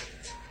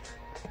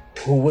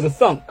 Who would have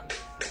thunk?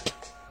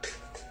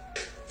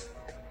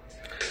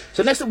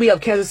 So next up we have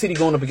Kansas City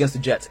going up against the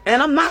Jets.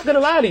 And I'm not going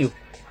to lie to you.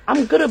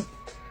 I'm going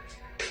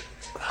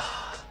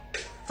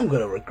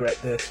to regret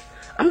this.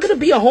 I'm going to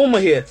be a homer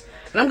here.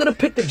 And I'm going to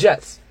pick the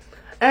Jets.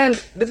 And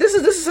this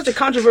is such a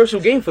controversial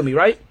game for me,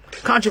 right?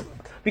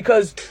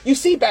 Because you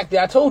see back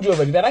there, I told you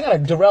already that I got a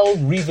Darrelle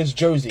Revis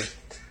jersey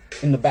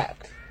in the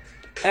back.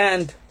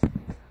 And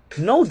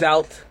no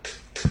doubt,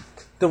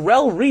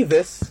 Darrelle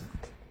Revis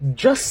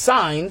just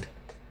signed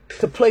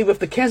to play with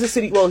the Kansas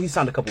City. Well, he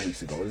signed a couple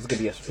weeks ago. This is going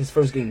to be his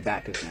first game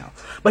back now.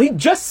 But he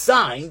just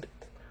signed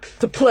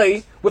to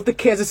play with the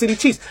Kansas City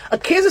Chiefs. A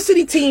Kansas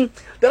City team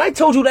that I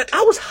told you that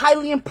I was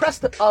highly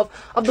impressed of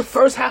the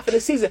first half of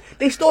the season.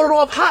 They started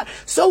off hot.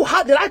 So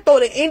hot that I thought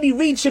that Andy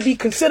Reid should be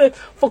considered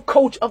for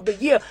Coach of the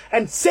Year.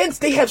 And since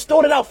they have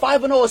started out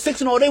 5-0 or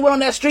 6-0, they went on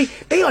that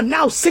streak. They are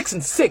now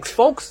 6-6,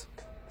 folks.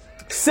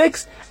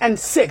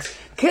 6-6.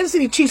 Kansas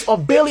City Chiefs are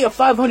barely a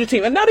 500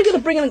 team, and now they're gonna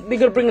bring in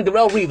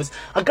Darrelle Revis,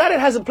 a guy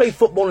that hasn't played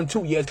football in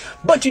 2 years.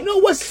 But you know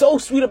what's so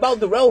sweet about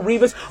Darrelle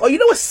Revis, or you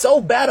know what's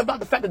so bad about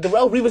the fact that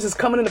Darrelle Revis is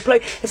coming into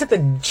play, is that the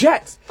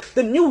Jets,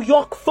 the New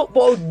York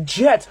Football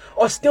Jets,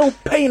 are still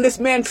paying this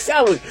man's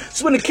salary.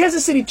 So when the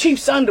Kansas City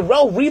Chiefs signed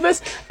Darrelle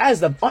Revis as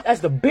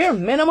the bare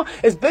minimum,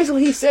 it's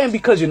basically he's saying,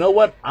 because you know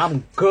what,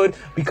 I'm good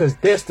because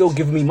they're still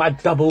giving me my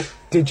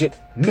double-digit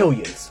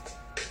millions.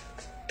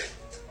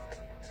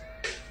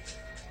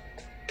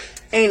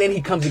 And then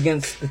he comes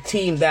against the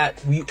team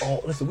that we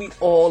all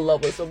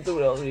love us some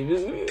Darrelle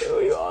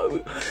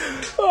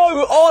Revis.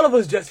 All of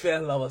us Jets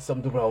fans love us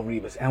some Darrelle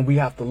Revis. And we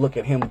have to look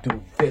at him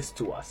do this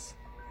to us.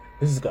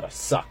 This is going to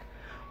suck.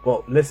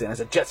 Well, listen,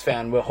 as a Jets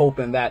fan, we're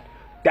hoping that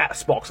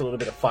sparks a little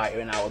bit of fire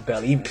in our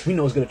belly. Even if we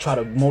know he's going to try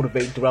to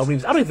motivate Darrelle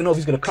Revis. I don't even know if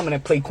he's going to come in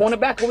and play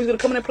cornerback or he's going to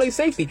come in and play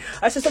safety.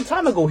 I said some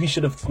time ago we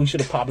should have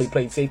probably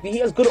played safety. He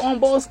has good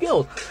on-ball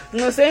skills. You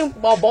know what I'm saying?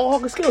 Ball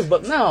hawker skills.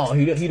 But no,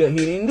 he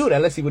didn't do that.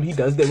 Let's see what he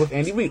does there with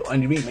Andy Reid.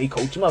 Andy Reid may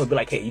coach him up and be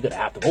like, hey, you're going to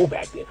have to go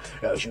back there.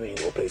 Else you ain't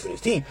going to play for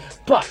this team.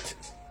 But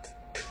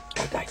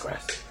I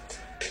digress.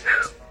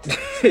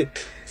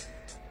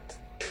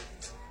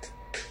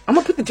 I'm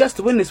gonna pick the Jets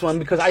to win this one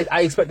because I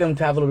expect them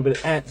to have a little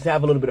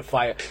bit of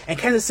fire. And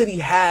Kansas City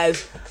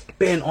has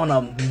been on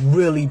a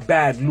really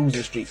bad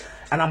losing streak,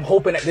 and I'm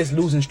hoping that this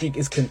losing streak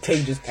is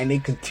contagious and they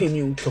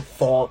continue to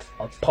fall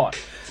apart.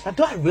 Now,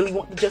 do I really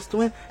want the Jets to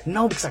win?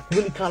 No, because I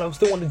really kind of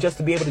still want the Jets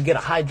to be able to get a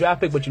high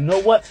draft pick. But you know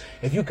what?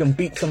 If you can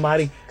beat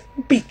somebody,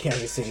 beat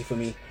Kansas City for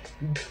me.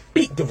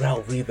 Beat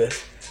Darrelle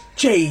Revis.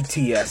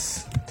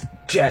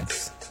 JTS.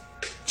 Jets.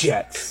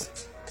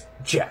 Jets.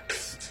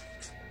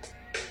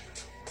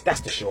 That's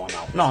the show I'm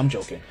out. No, I'm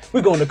joking.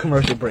 We're going to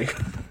commercial break.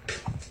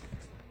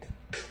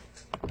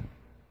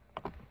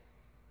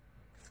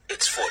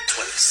 It's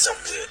 420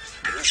 somewhere,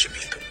 and you should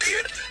be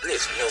prepared.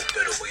 There's no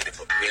better way to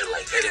prepare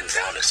like heading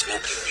down to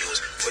Smoking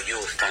News, where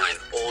you'll find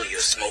all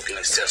your smoking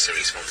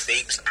accessories from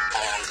vapes,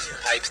 bongs,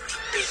 pipes,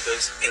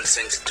 papers,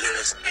 incense,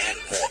 cleaners, and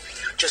more.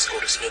 Just go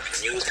to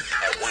Smoking News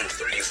at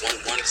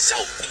 1311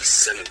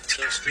 Southeast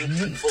 17th Street,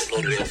 Fort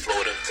Lauderdale,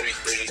 Florida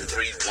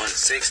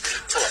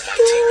 33316. Tell them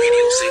MyT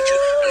Radio sent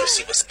you and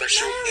receive a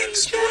special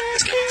in-store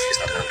discount. It's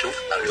not done too.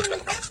 I don't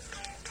expect them.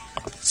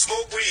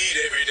 Smoke weed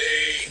every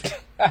day.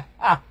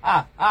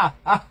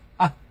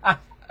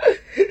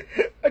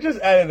 I just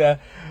added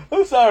that.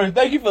 I'm sorry.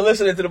 Thank you for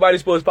listening to the Mighty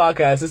Sports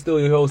Podcast. It's still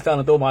your host,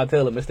 Talent Omar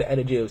Taylor, Mr.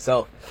 Energy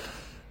himself.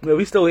 Man,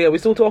 we still here. We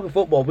still talking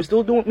football. We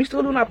still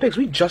doing our picks.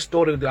 We just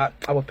started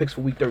our picks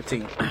for week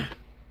 13.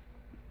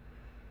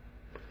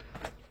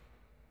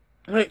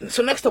 All right.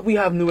 So next up, we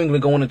have New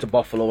England going into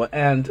Buffalo,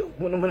 and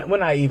we're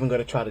not even going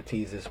to try to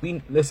tease this.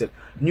 Listen.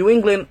 New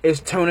England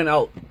is turning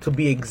out to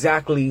be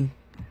exactly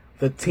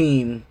the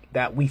team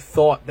that we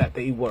thought that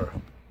they were.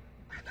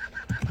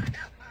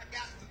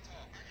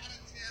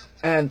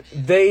 And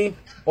they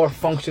are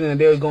functioning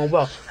and they're going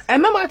well. And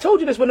remember, I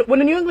told you this, when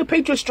the New England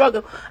Patriots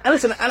struggle, and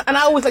listen, and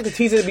I always like to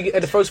tease it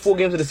at the first 4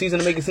 games of the season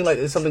to make it seem like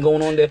there's something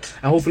going on there,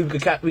 and hopefully we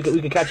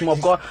could catch them off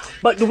guard.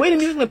 But the way the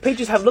New England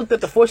Patriots have looked at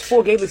the first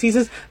 4 games of the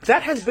season,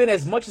 that has been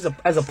as much as a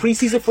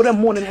preseason for them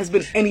more than has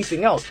been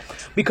anything else.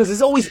 Because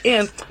it's always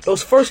in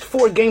those first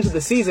 4 games of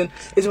the season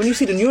is when you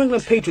see the New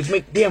England Patriots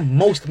make their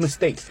most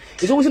mistakes.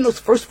 It's always in those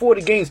first 4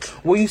 games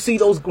where you see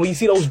those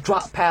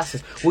drop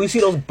passes, where you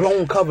see those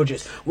blown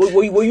coverages,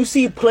 where you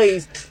see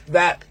plays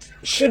that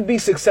should be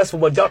successful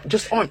but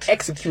just aren't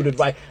executed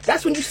right.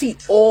 That's when you see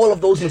all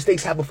of those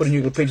mistakes happen for the New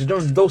England Patriots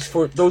during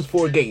those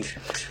 4 games.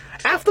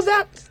 After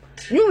that,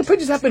 New England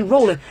Patriots have been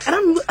rolling,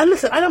 and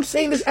I'm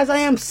saying this as I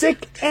am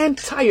sick and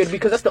tired,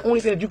 because that's the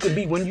only thing that you can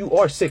be when you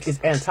are sick is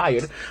and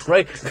tired,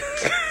 right?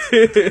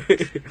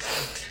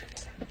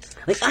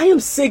 Like, I am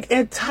sick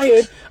and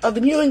tired of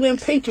the New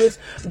England Patriots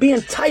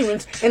being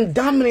tyrants and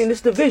dominating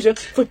this division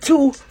for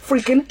 2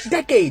 freaking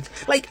decades.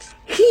 Like,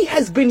 he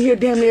has been here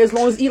damn near as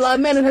long as Eli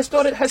Manning has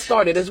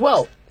started as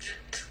well.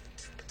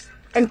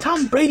 And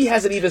Tom Brady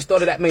hasn't even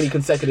started that many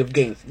consecutive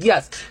games.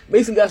 Yes,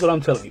 basically that's what I'm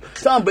telling you.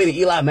 Tom Brady and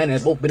Eli Manning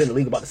have both been in the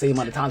league about the same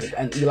amount of times,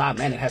 and Eli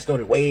Manning has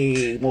started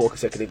way more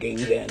consecutive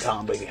games than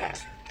Tom Brady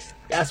has.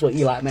 That's what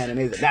Eli Manning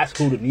is, and that's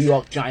who the New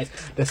York Giants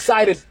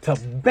decided to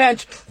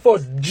bench for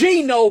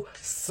Geno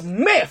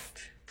Smith.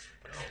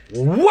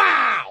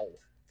 Wow!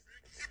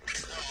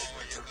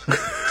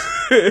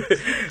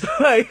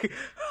 Like,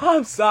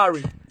 I'm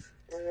sorry.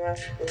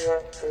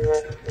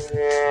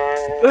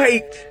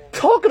 Like,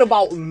 talking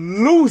about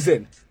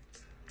losing.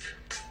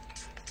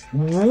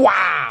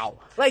 Wow.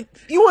 Like,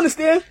 you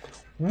understand?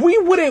 We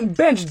wouldn't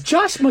bench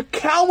Josh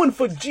McCown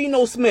for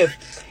Geno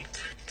Smith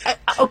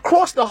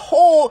across the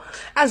whole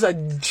as a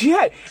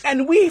Jet,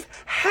 and we've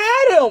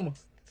had him.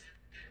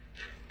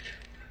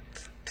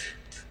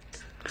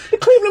 The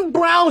Cleveland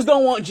Browns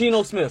don't want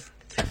Geno Smith.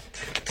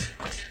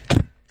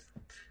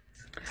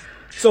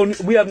 So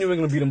we have New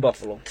England beating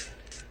Buffalo.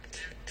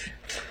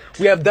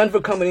 We have Denver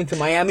coming into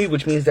Miami,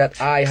 which means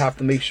that I have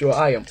to make sure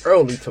I am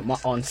early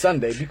on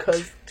Sunday,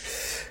 because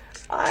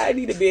I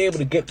need to be able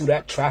to get through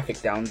that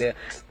traffic down there,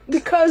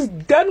 because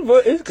Denver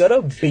is going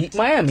to beat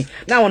Miami.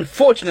 Now,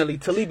 unfortunately,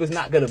 Talib is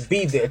not going to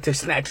be there to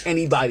snatch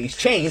anybody's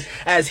chain,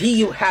 as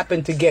he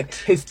happened to get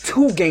his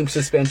 2-game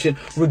suspension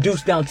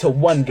reduced down to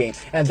 1 game.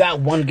 And that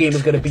 1 game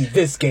is going to be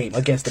this game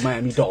against the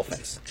Miami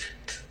Dolphins.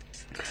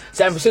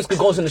 San Francisco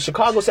goes into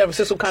Chicago. San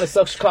Francisco kind of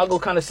sucks. Chicago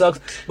kind of sucks.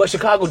 But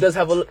Chicago does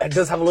have a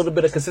little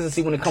bit of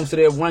consistency when it comes to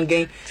their run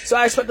game. So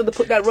I expect them to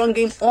put that run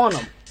game on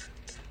them.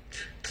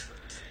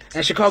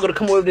 And Chicago to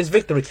come away with this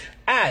victory.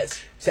 As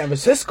San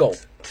Francisco,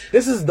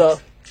 this is the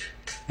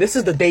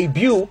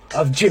debut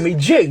of Jimmy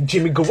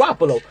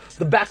Garoppolo,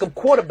 the backup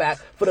quarterback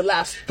for the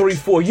last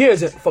 3-4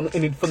 years from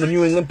the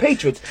New England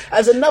Patriots.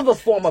 As another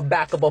former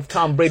backup of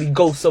Tom Brady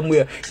goes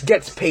somewhere,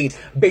 gets paid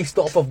based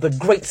off of the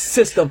great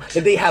system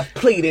that they have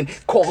played in,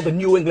 called the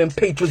New England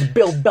Patriots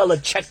Bill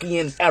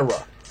Belichickian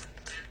era.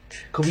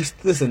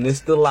 Listen, there's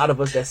still a lot of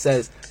us that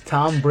says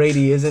Tom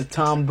Brady isn't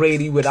Tom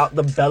Brady without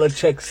the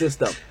Belichick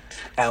system.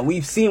 And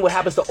we've seen what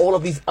happens to all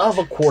of these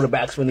other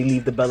quarterbacks when they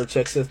leave the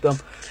Belichick system.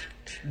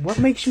 What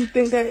makes you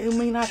think that it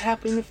may not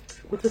happen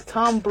with the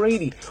Tom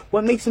Brady?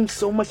 What makes him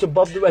so much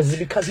above the rest? Is it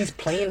because he's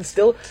playing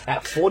still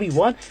at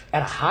 41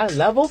 at a high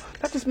level?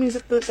 That just means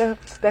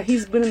that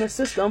he's been in the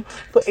system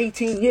for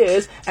 18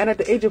 years, and at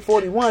the age of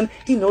 41,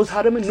 he knows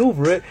how to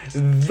maneuver it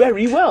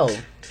very well.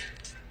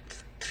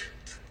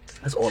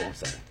 That's all I'm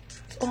saying.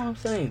 That's all I'm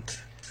saying.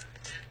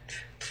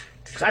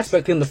 Because I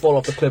expect him to fall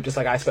off the cliff just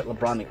like I expect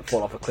LeBron to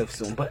fall off a cliff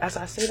soon. But as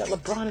I say that,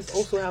 LeBron is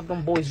also have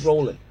them boys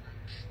rolling.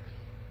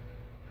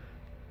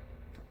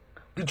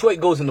 Detroit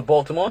goes into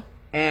Baltimore,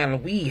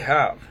 and we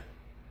have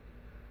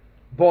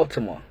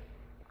Baltimore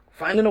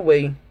finding a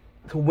way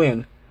to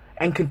win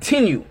and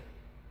continue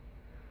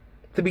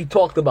to be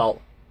talked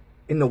about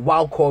in the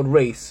wild card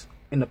race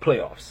in the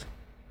playoffs.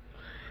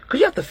 Because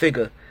you have to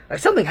figure, like,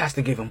 something has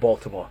to give in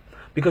Baltimore.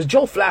 Because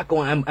Joe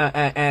Flacco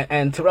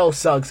and Terrell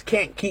Suggs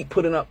can't keep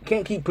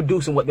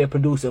producing what they're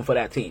producing for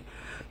that team.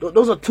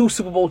 Those are 2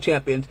 Super Bowl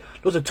champions.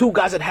 Those are 2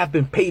 guys that have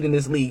been paid in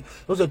this league.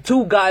 Those are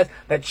 2 guys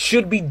that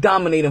should be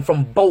dominating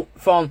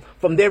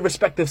from their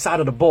respective side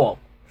of the ball.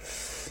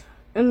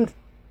 And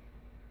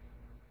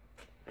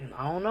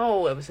I don't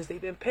know, ever since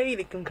they've been paid,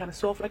 it can kind of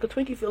soft like a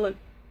Twinkie feeling.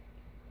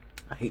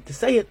 I hate to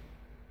say it.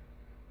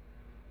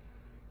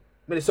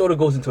 Minnesota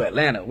goes into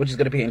Atlanta, which is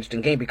going to be an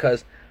interesting game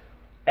because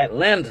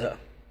Atlanta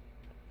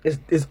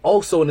is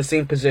also in the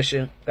same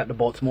position that the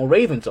Baltimore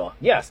Ravens are.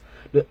 Yes,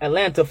 the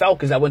Atlanta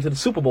Falcons that went to the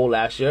Super Bowl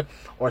last year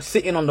are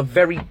sitting on the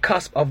very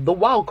cusp of the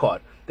wild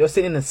card. They're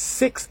sitting in the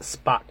 6th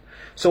spot.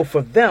 So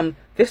for them,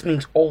 this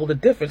means all the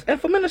difference.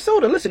 And for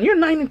Minnesota, listen, you're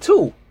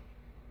 9-2.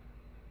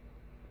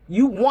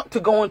 You want to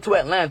go into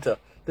Atlanta,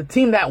 the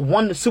team that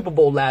won the Super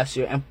Bowl last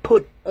year, and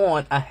put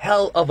on a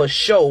hell of a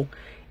show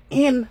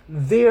in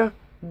their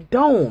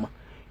dome.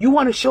 You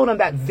want to show them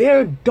that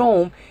their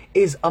dome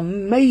is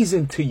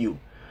amazing to you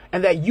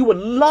and that you would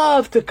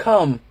love to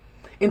come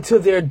into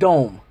their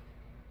dome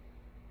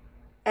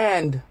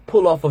and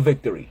pull off a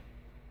victory.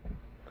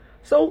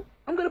 So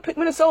I'm going to pick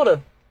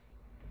Minnesota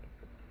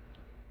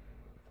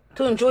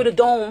to enjoy the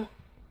dome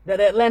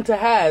that Atlanta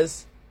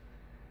has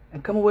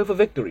and come away with a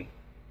victory.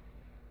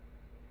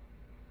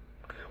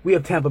 We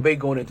have Tampa Bay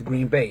going into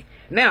Green Bay.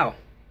 Now,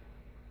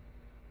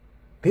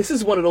 this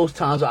is one of those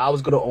times where I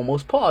was going to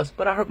almost pause,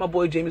 but I heard my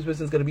boy Jameis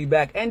Winston's going to be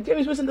back, and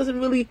Jameis Winston doesn't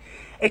really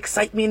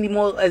excite me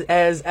anymore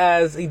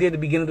as he did at the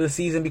beginning of the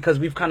season because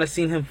we've kind of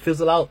seen him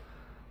fizzle out,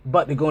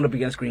 but they're going up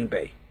against Green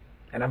Bay,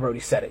 and I've already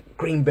said it.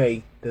 Green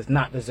Bay does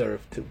not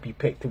deserve to be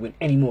picked to win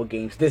any more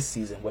games this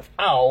season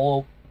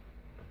without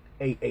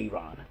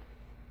Aaron.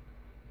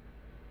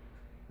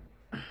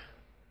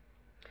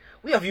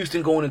 We have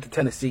Houston going into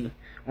Tennessee.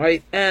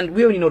 Right, and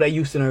we already know that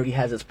Houston already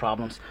has its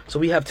problems, so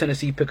we have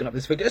Tennessee picking up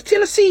this victory.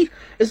 Tennessee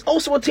is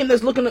also a team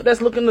that's looking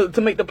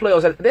to make the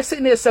playoffs. They're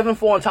sitting there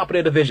 7-4 on top of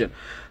their division,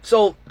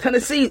 so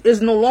Tennessee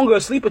is no longer a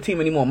sleeper team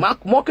anymore.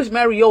 Marcus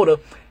Mariota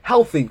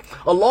healthy,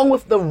 along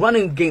with the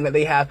running game that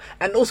they have,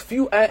 and those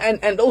few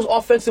and those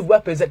offensive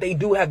weapons that they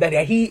do have that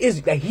he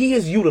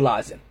is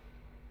utilizing.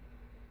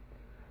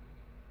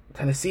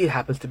 Tennessee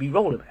happens to be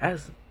rolling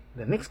as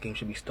the next game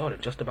should be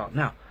started just about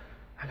now.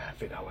 I gotta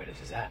figure out where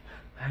this is at.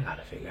 I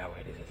gotta figure out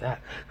where this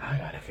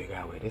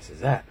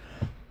is at.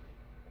 You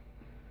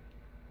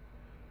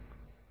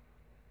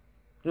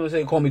know what I'm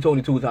saying? Call me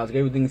Tony 2 times.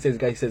 Everything he says, the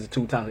guy says it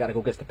 2 times. I gotta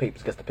go get the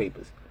papers.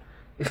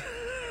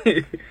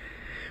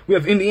 We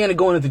have Indiana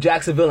going into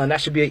Jacksonville, and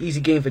that should be an easy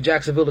game for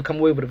Jacksonville to come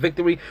away with a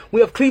victory. We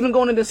have Cleveland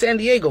going into San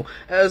Diego,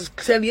 as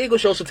San Diego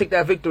should also take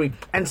that victory.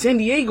 And San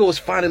Diego is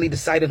finally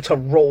deciding to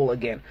roll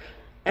again.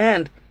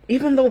 And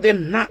even though they're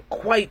not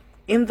quite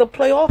in the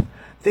playoff,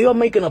 they are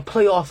making a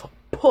playoff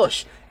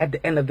push at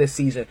the end of this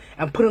season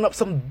and putting up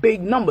some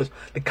big numbers.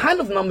 The kind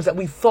of numbers that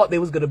we thought they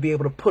was going to be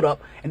able to put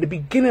up in the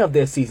beginning of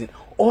their season.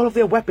 All of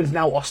their weapons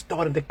now are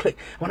starting to click.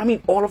 When I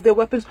mean all of their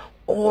weapons,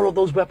 all of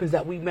those weapons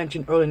that we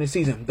mentioned earlier in the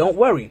season. Don't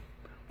worry.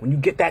 When you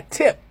get that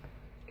tip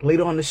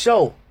later on the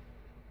show,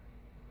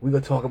 we're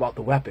going to talk about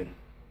the weapon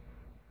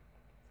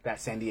that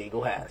San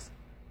Diego has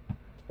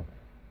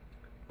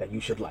that you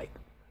should like.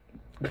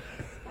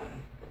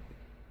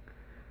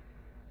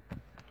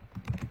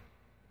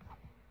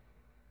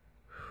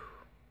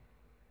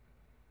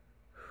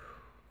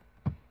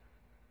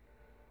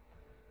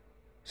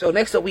 So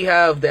next up we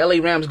have the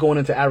LA Rams going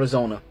into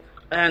Arizona.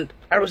 And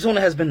Arizona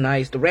has been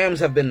nice. The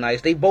Rams have been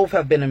nice. They both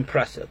have been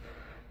impressive.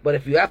 But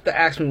if you have to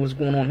ask me what's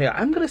going on here,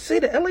 I'm going to say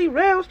the LA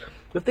Rams,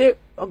 if they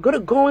are going to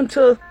go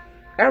into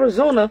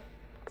Arizona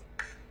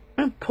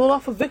and pull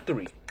off a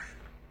victory.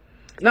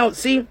 Now,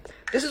 see,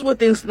 this is what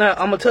things... Now,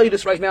 I'm going to tell you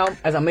this right now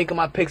as I'm making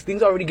my picks.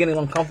 Things are already getting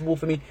uncomfortable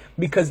for me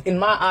because in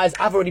my eyes,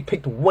 I've already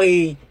picked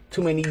way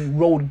too many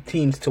road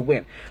teams to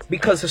win.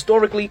 Because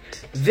historically,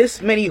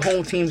 this many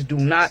home teams do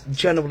not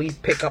generally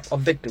pick up a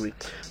victory.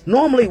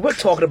 Normally, we're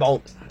talking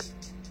about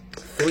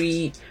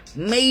 3,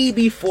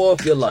 maybe 4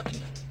 if you're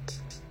lucky.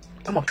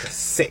 I'm up to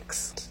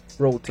 6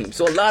 road teams.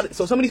 So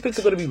some of these picks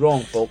are going to be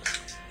wrong,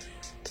 folks.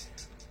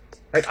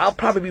 Like, I'll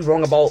probably be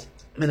wrong about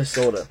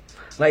Minnesota.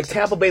 Like,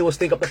 Tampa Bay will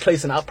stink up the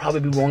place, and I'll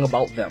probably be wrong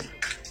about them.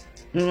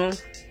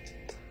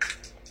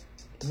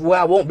 Where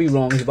I won't be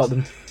wrong is about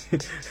the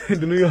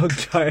New York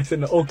Giants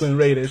and the Oakland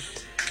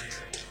Raiders.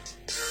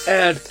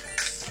 And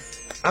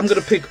I'm going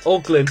to pick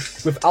Oakland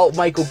without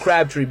Michael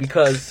Crabtree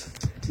because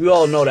we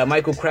all know that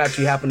Michael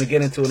Crabtree happened to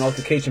get into an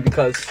altercation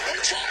because...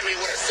 Try me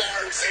with a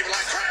sorry saver like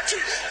Crabtree.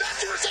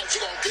 That's the result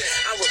you gonna get.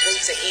 I will bring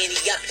to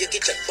Annie up. You'll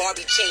get your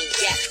Barbie chain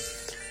gap.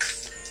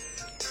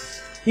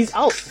 He's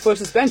out for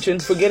suspension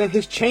for getting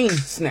his chain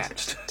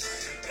snatched.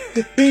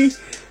 His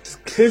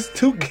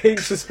 2-game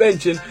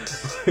suspension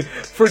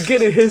for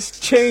getting his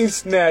chain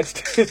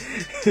snatched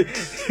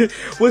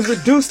was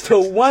reduced to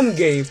 1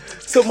 game.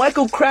 So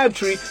Michael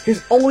Crabtree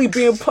is only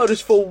being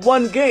punished for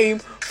 1 game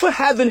for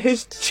having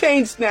his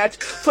chain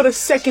snatched for the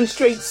second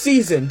straight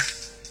season.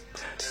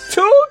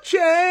 2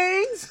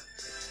 Chainz.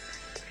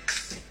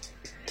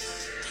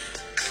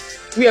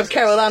 We have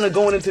Carolina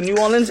going into New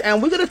Orleans,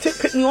 and we're going to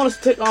pick New Orleans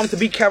to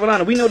beat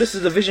Carolina. We know this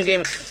is a division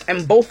game,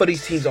 and both of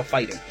these teams are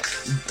fighting.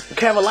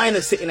 Carolina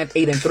is sitting at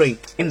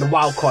 8-3 in the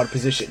wild card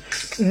position.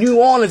 New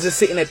Orleans is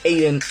sitting at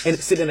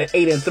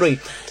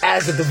 8-3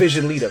 as the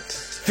division leader.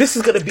 This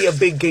is going to be a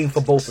big game for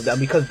both of them,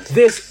 because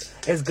this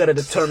is going to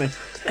determine,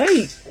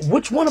 hey,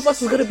 which one of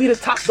us is going to be the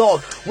top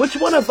dog? Which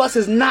one of us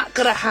is not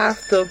going to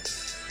have to...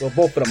 Well,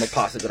 both of them are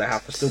possibly going to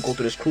have to still go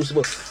through this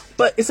crucible.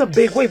 But it's a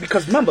big way,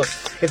 because remember,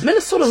 if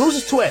Minnesota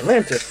loses to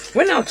Atlanta,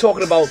 we're now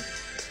talking about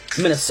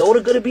Minnesota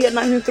going to be at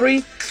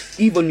 9-3,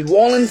 either New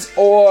Orleans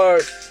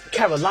or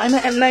Carolina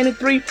at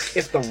 9-3.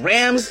 If the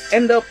Rams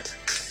end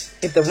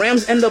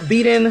up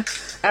beating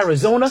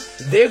Arizona,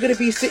 they're going to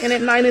be sitting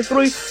at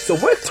 9-3. So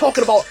we're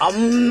talking about a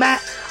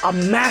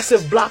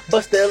massive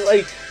blockbuster,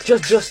 like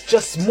just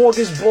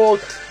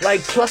smorgasbord, like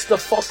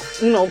clusterfuck,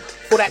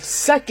 for that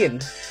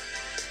second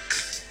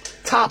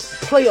top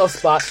playoff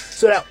spot,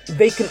 so that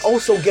they can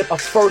also get a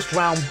first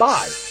round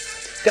bye.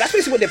 That's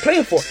basically what they're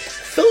playing for.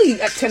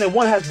 Philly at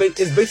 10-1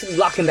 is basically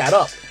locking that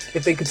up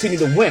if they continue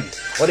to win,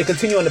 or they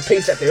continue on the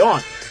pace that they're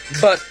on.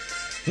 But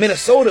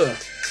Minnesota,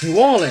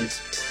 New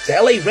Orleans,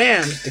 the LA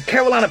Rams, the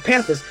Carolina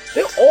Panthers,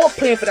 they're all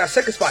playing for that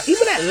second spot.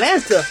 Even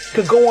Atlanta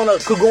could go on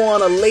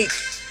a late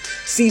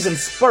season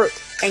spurt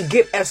and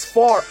get as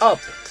far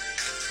up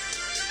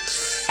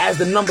as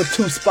the number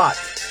 2 spot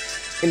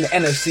in the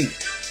NFC.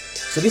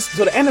 So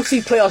the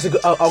NFC playoffs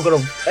are going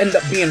to end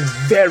up being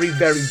very,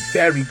 very,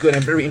 very good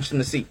and very interesting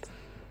to see.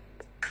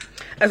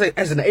 As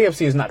in the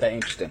AFC is not that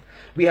interesting.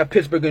 We have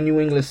Pittsburgh and New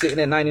England sitting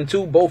at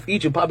 9-2. Both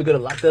each are probably going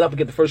to lock that up and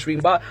get the first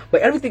reading bye.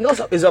 But everything else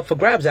is up for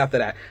grabs after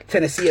that.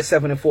 Tennessee at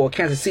 7-4.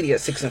 Kansas City at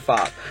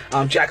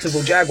 6-5.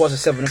 Jacksonville Jaguars at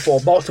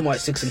 7-4. Baltimore at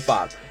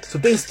 6-5. So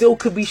things still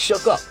could be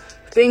shook up.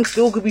 And I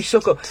don't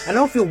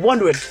know if you're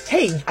wondering,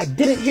 hey, I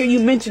didn't hear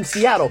you mention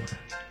Seattle.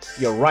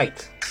 You're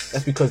right.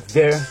 That's because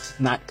they're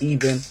not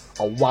even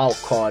a wild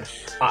card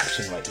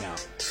option right now.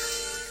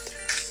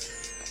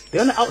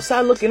 They're on the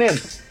outside looking in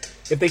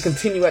if they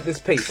continue at this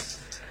pace.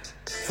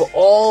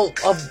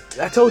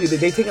 I told you that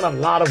they're taking a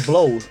lot of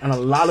blows, and a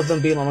lot of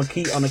them being on a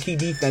key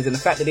defense, and the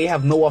fact that they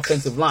have no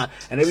offensive line,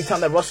 and every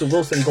time that Russell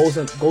Wilson goes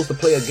to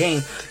play a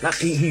game,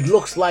 he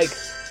looks like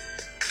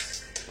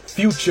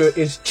Future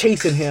is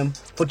chasing him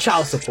for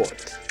child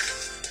support.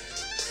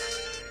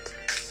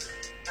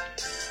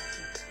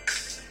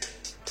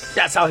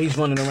 That's how he's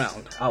running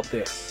around out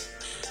there.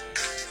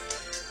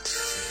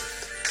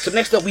 So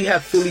next up, we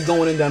have Philly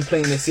going in and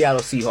playing the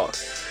Seattle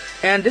Seahawks.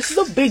 And this is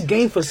a big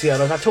game for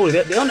Seattle. As I told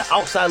you, they're on the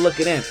outside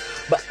looking in.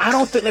 But I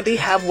don't think that they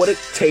have what it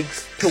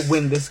takes to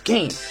win this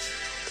game.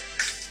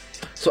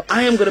 So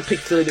I am going to pick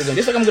Philly to win.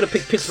 Just like I'm going to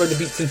pick Pittsburgh to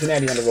beat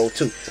Cincinnati on the road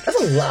too.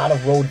 That's a lot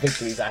of road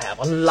victories I have.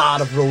 A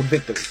lot of road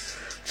victories.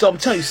 So I'm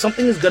telling you,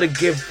 something is going to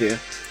give there.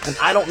 And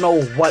I don't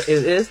know what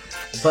it is.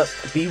 But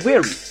be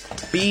wary.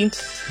 Be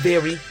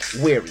very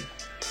wary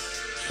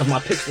of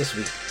my picks this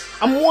week.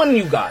 I'm warning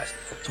you guys.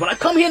 So when I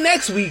come here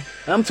next week,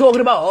 and I'm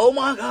talking about, oh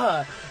my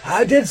God,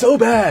 I did so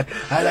bad.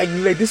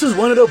 This is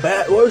one of the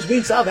worst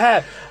weeks I've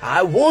had.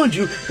 I warned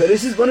you that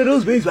this is one of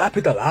those weeks where I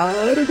picked a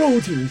lot of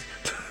road teams.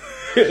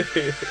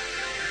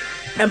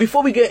 And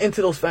before we get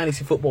into those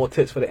fantasy football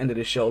tips for the end of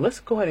the show, let's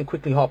go ahead and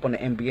quickly hop on the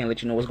NBA and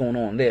let you know what's going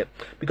on there.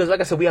 Because like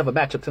I said, we have a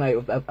matchup tonight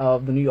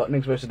of the New York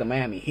Knicks versus the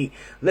Miami Heat.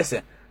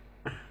 Listen.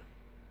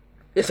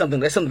 That's something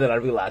that I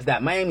realized,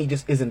 that Miami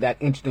just isn't that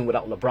interesting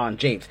without LeBron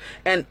James.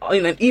 And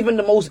even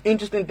the most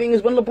interesting thing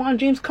is when LeBron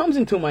James comes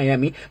into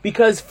Miami,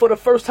 because for the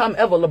first time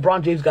ever,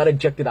 LeBron James got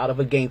ejected out of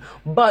a game.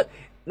 But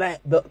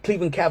the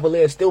Cleveland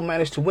Cavaliers still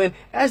managed to win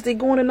as they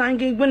go on a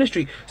 9-game winning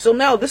streak. So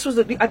now I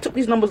took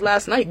these numbers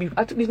last night.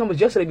 I took these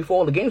numbers yesterday before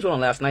all the games went on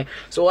last night.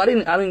 So I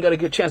didn't get a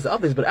good chance to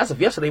update. But as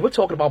of yesterday, we're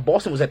talking about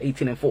Boston was at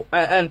 18-4,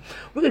 and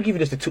we're gonna give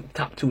you just the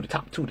top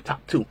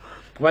two,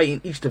 right, in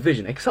each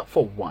division except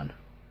for one.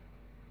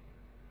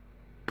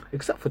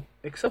 Except for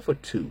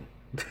two.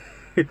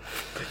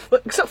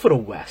 But except for the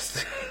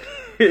West.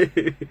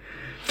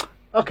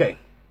 Okay.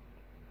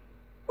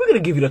 We're gonna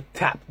give you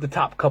the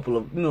top couple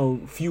of,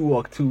 few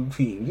or two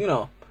teams.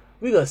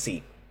 We're gonna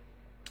see.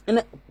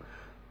 And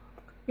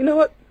you know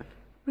what?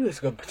 We're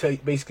just gonna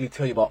basically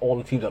tell you about all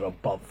the teams that are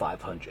above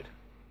 500.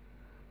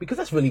 Because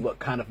that's really what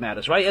kind of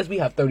matters, right? As we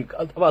have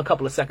about a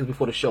couple of seconds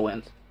before the show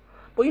ends.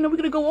 But we're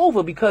gonna go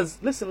over, because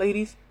listen,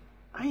 ladies,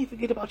 I ain't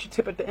forget about your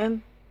tip at the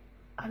end.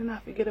 I did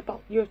not forget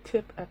about your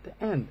tip at the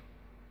end.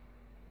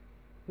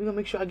 We're going to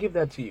make sure I give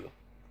that to you.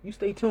 You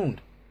stay tuned.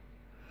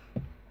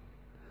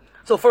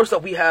 So first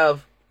up, we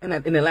have, in the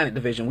Atlantic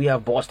Division, we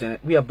have Boston.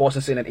 We have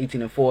Boston sitting at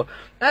 18-4.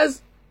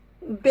 As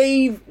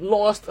they've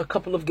lost a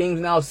couple of games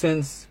now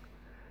since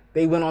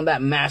they went on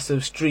that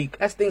massive streak.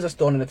 As things are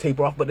starting to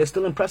taper off, but they're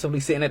still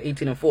impressively sitting at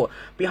 18-4.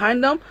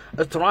 Behind them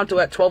is Toronto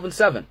at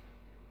 12-7.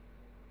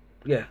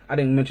 Yeah, I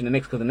didn't mention the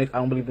Knicks because I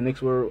don't believe the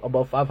Knicks were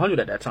above 500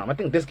 at that time. I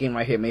think this game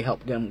right here may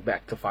help them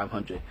back to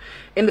 500.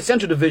 In the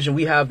Central Division,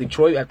 we have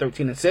Detroit at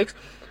 13-6,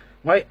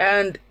 right?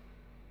 And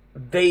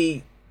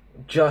they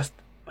just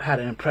had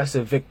an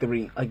impressive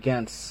victory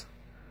against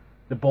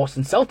the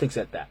Boston Celtics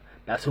at that.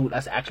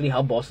 That's actually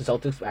how Boston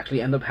Celtics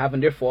actually end up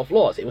having their fourth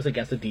loss. It was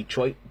against the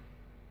Detroit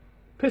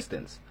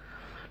Pistons.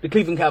 The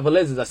Cleveland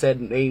Cavaliers, as I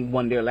said, they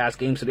won their last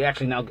game, so they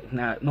actually now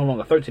no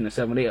longer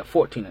 13-7, they are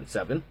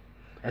 14-7,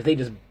 as they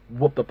just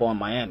whooped up on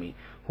Miami,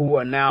 who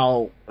are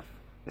now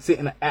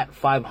sitting at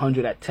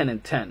 500 at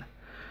 10-10.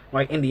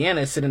 Right,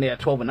 Indiana is sitting there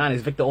at 12-9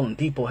 as Victor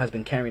Oladipo has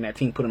been carrying that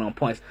team, putting on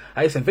points.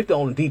 I said Victor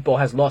Oladipo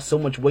has lost so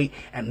much weight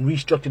and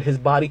restructured his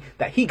body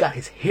that he got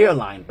his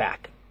hairline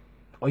back.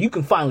 Or you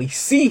can finally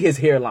see his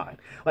hairline.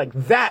 Like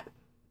that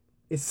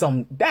is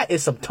some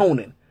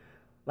toning.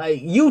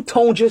 Like you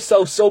toned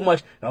yourself so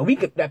much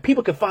that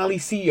people can finally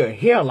see your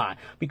hairline,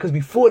 because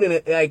before then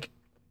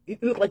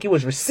it looked like it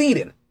was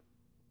receding.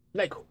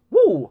 Like,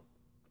 woo,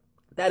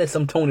 that is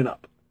some toning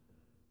up.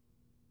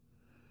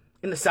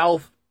 In the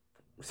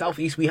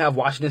Southeast, we have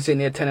Washington sitting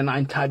there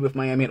 10-9, tied with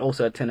Miami and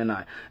also at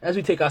 10-9. As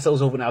we take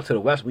ourselves over now to the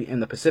West, in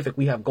the Pacific,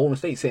 we have Golden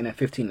State sitting at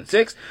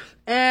 15-6,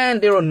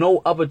 and there are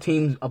no other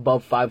teams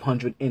above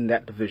 500 in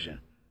that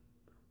division.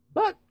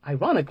 But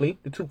ironically,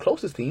 the two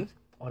closest teams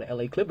are the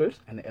LA Clippers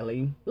and the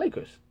LA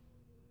Lakers.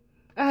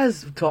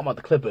 As we talk about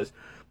the Clippers,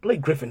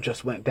 Blake Griffin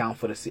just went down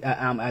for the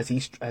as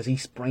he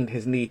sprained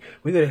his knee.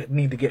 We're gonna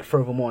need to get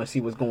furthermore and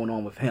see what's going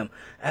on with him.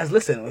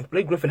 Listen, if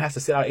Blake Griffin has to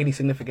sit out any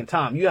significant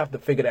time, you have to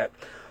figure that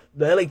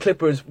the LA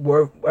Clippers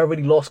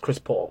already lost Chris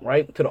Paul,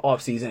 right, to the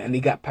offseason, and they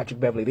got Patrick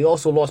Beverley. They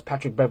also lost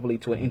Patrick Beverley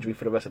to an injury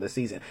for the rest of the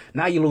season.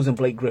 Now you're losing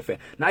Blake Griffin.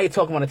 Now you're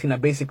talking about a team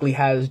that basically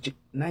has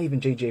not even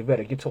J.J.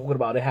 Redick. You're talking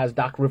about it has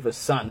Doc Rivers'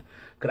 son,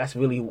 because that's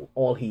really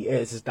all he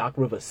is Doc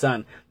Rivers'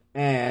 son,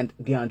 and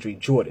DeAndre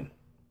Jordan.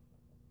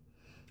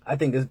 I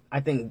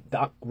think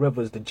Doc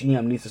Rivers, the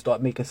GM, needs to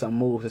start making some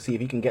moves to see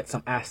if he can get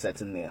some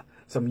assets in there,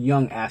 some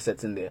young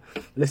assets in there.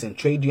 Listen,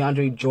 trade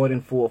DeAndre Jordan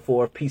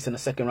for a piece in a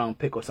second-round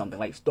pick or something.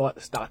 Like, start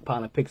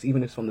stockpiling picks,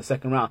 even if it's from the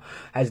second round.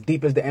 As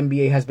deep as the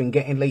NBA has been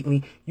getting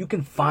lately, you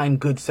can find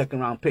good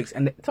second-round picks.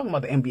 And talking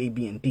about the NBA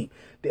being deep,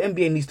 the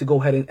NBA needs to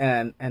go ahead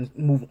and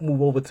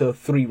move over to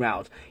 3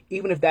 rounds.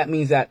 Even if that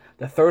means that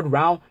the third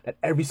round, that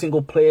every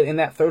single player in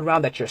that third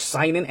round that you're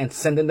signing and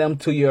sending them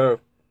to your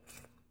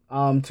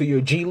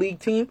G League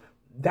team,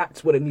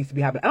 that's what it needs to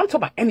be happening. And I'm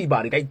talking about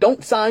anybody. They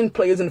don't sign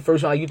players in the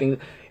first round.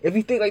 If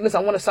you think like this, I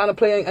want to sign a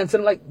player and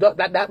send like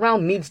that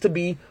round needs to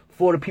be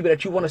for the people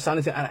that you want to sign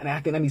into, and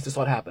I think that needs to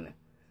start happening.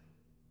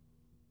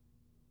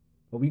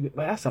 But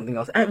that's something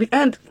else.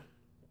 And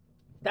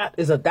that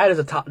is a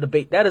top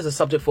debate. That is a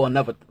subject for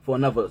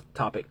another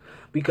topic,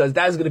 because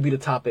that is going to be the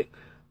topic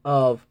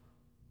of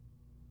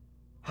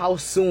how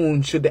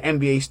soon should the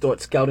NBA start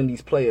scouting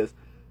these players,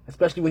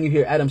 especially when you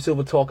hear Adam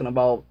Silver talking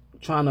about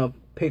trying to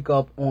pick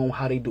up on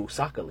how they do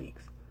soccer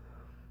leagues.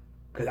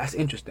 Because that's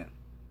interesting.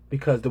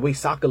 Because the way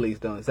soccer leagues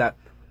done is that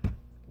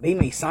they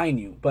may sign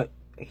you, but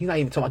he's not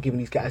even talking about giving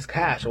these guys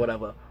cash or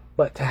whatever,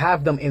 but to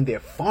have them in their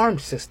farm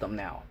system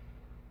now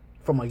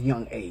from a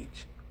young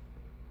age,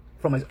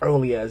 from as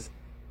early as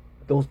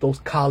those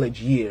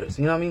college years,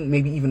 you know what I mean?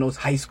 Maybe even those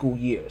high school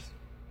years.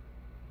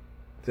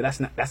 So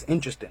that's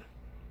interesting.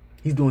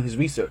 He's doing his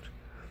research.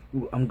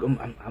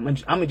 I'm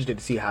interested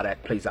to see how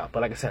that plays out.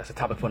 But like I said, it's a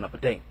topic for another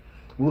day.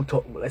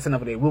 That's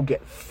another day. We'll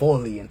get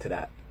fully into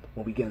that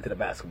when we get into the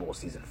basketball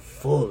season.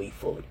 Fully.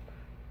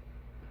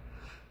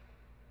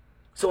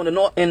 So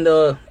in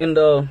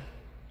the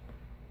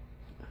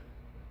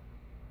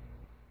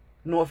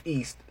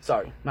northeast,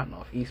 sorry, not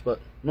northeast,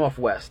 but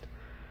northwest,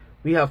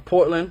 we have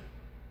Portland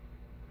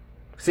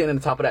sitting in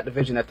the top of that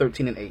division at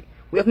 13-8.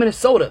 We have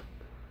Minnesota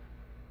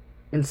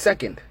in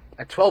second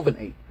at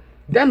 12-8.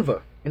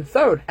 Denver in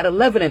third at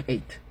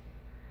 11-8.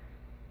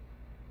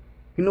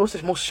 You know what's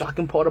the most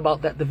shocking part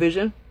about that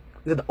division?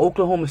 Is that the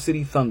Oklahoma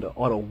City Thunder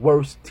are the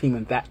worst team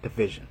in that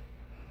division.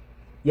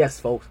 Yes,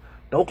 folks.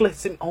 The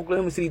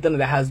Oklahoma City Thunder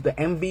that has the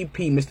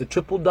MVP, Mr.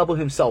 Triple-Double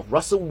himself,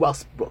 Russell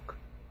Westbrook,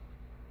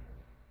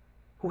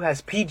 who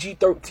has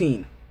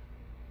PG-13,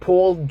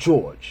 Paul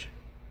George,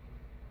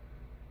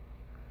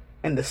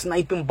 and the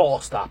sniping ball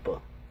stopper,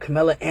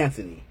 Carmelo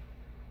Anthony.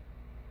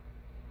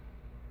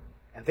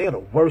 And they are the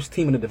worst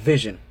team in the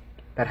division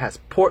that has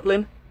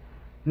Portland,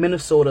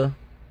 Minnesota,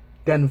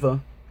 Denver,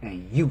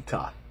 and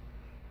Utah.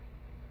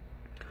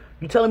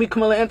 You telling me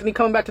Carmelo Anthony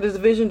coming back to this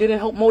division didn't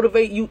help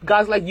motivate you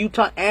guys like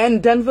Utah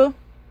and Denver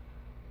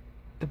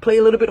to play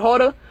a little bit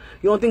harder?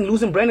 You don't think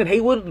losing Brandon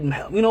Haywood,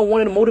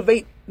 wanted to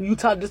motivate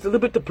Utah just a little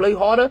bit to play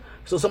harder,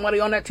 so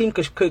somebody on that team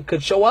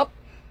could show up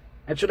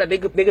and show that they're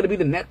going to be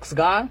the next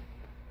guy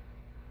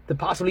to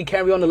possibly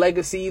carry on the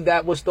legacy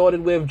that was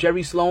started with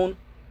Jerry Sloan,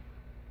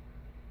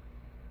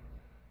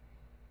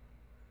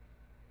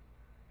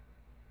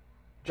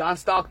 John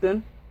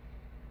Stockton,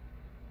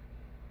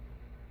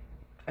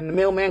 and the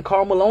mailman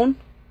Karl Malone?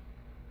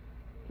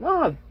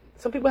 No,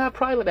 some people have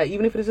pride like that,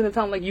 even if it is in a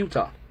town like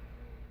Utah.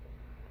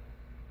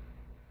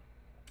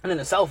 And in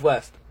the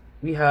Southwest,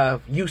 we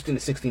have Houston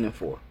at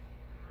 16-4.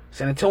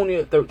 San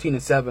Antonio at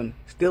 13-7,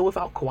 still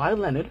without Kawhi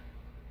Leonard.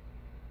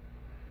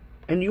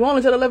 And New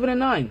Orleans at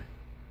 11-9.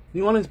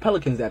 New Orleans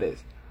Pelicans, that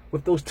is,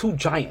 with those two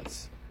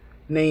giants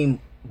named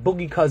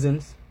Boogie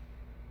Cousins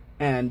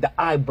and the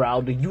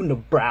eyebrow, the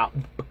unibrow,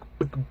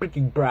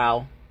 bricky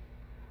brow.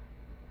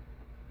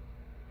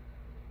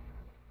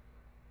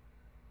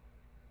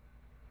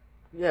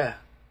 Yeah,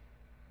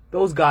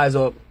 those guys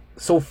are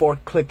so far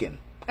clicking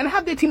and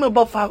have their team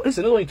above 5.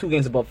 Listen, there's only 2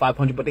 games above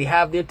 500, but they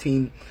have their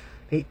team.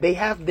 They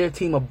have their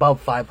team above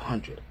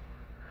 500,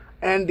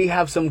 and they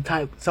have some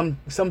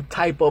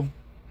type of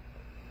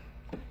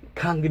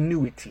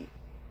continuity.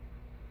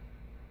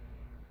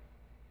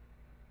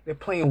 They're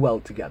playing well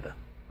together.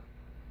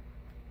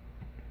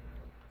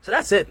 So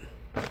that's it.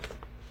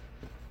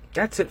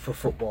 That's it for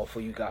football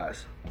for you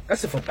guys.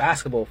 That's it for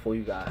basketball for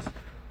you guys.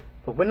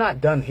 But we're not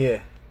done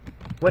here.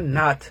 We're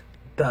not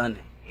done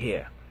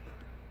here.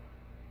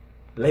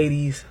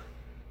 Ladies.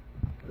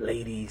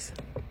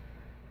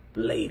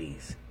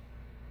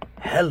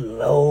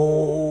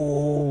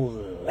 Hello,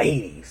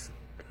 ladies.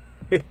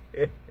 This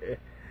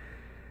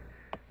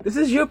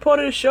is your part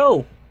of the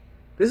show.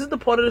 This is the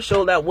part of the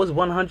show that was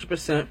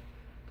 100%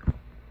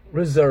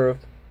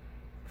 reserved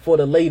for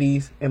the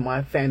ladies in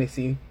my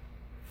fantasy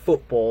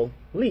football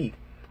league.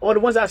 Or the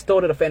ones I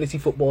started a fantasy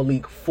football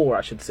league for,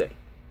 I should say.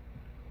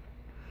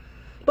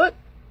 But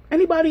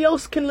anybody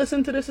else can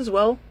listen to this as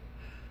well.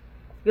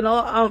 You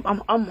know,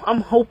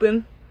 I'm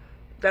hoping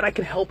that I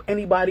can help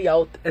anybody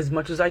out as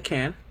much as I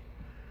can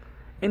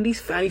in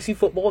these fantasy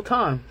football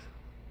times.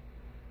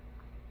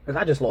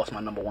 Because I just lost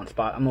my number 1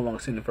 spot. I'm no longer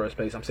sitting in first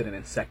place. I'm sitting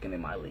in second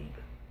in my league.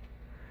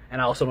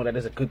 And I also know that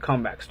there's a good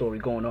comeback story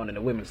going on in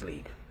the women's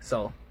league.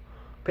 So,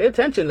 pay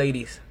attention,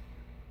 ladies.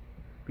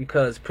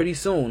 Because pretty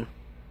soon,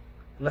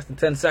 in less than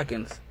 10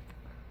 seconds,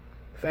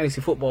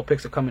 fantasy football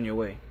picks are coming your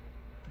way.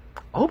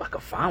 I hope I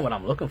can find what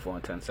I'm looking for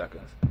in 10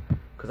 seconds.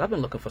 Because I've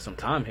been looking for some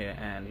time here.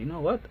 And you know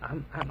what?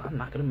 I'm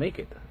not going to make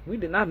it. We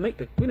did not make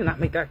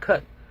that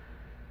cut.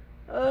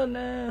 Oh,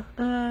 no.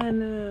 Oh,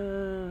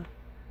 no.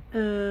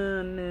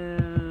 Oh,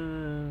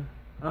 no.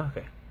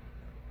 Okay.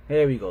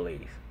 Here we go,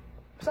 ladies.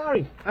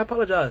 Sorry. I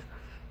apologize.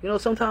 You know,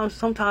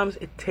 sometimes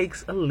it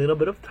takes a little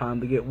bit of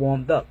time to get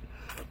warmed up.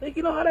 Like,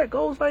 you know how that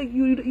goes? Like,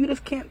 you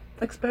just can't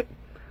expect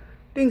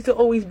things to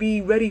always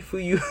be ready for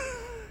you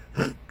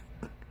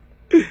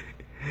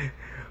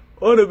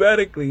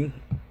automatically.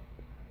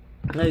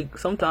 Like,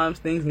 sometimes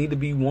things need to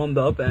be warmed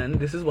up, and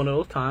this is one of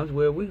those times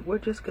where we're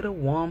just gonna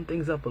warm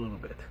things up a little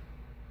bit.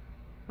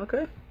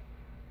 Okay?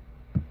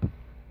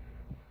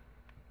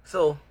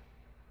 So,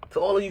 to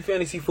all of you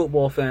fantasy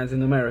football fans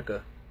in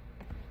America,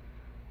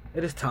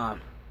 it is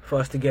time for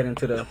us to get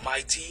into the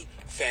mighty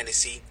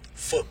fantasy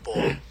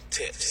football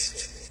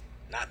tips.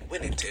 Not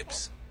winning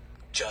tips,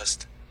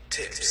 just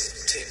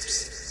tips.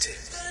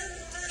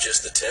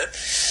 Just the tip?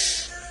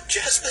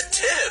 Just the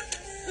tip!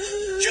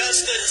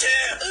 Just the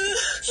tip!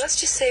 Let's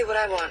just say what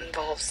I want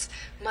involves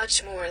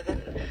much more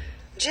than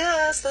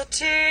just the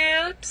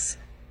tips.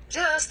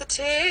 Just the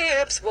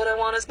tips. What I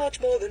want is much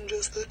more than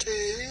just the tips.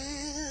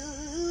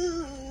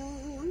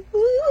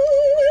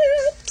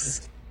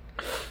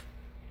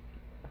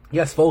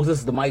 Yes, folks, this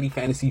is the Mighty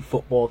Fantasy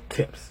Football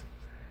Tips.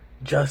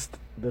 Just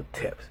the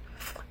tips.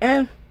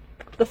 And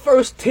the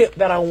first tip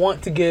that I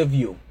want to give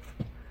you,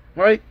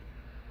 right,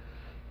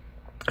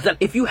 is that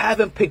if you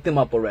haven't picked him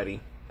up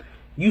already,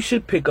 you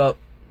should pick up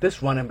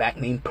this running back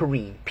named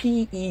Perine.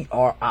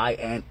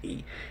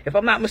 P-E-R-I-N-E. If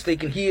I'm not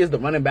mistaken, he is the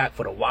running back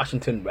for the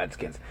Washington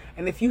Redskins.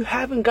 And if you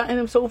haven't gotten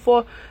him so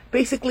far,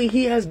 basically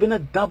he has been a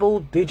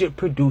double-digit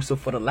producer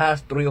for the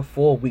last 3 or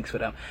 4 weeks for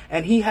them.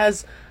 And he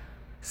has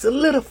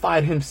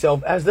solidified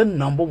himself as the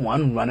number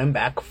 1 running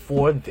back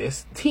for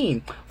this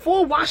team. For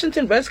a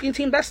Washington Redskins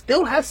team that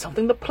still has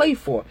something to play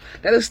for.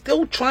 That is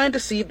still trying to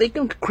see if they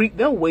can creep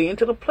their way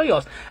into the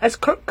playoffs. As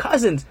Kirk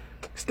Cousins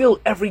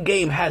still every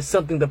game has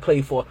something to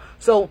play for.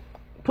 So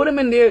put him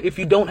in there if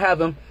you don't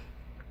have him.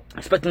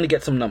 Expect him to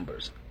get some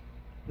numbers.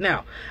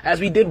 Now,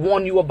 as we did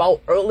warn you about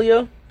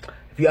earlier,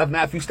 if you have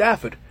Matthew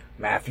Stafford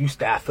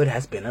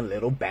has been a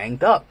little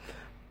banged up.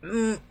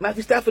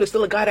 Matthew Stafford is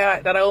still a guy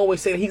that I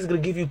always say that he's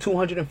going to give you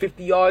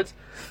 250 yards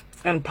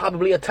and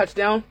probably a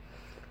touchdown.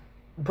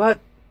 But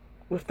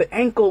with the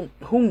ankle,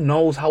 who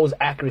knows how his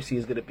accuracy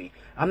is going to be.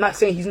 I'm not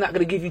saying he's not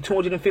going to give you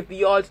 250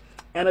 yards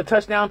and a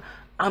touchdown.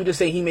 I'm just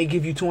saying he may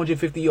give you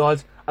 250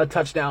 yards, a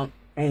touchdown,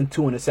 and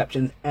 2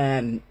 interceptions,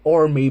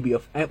 or maybe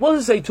we'll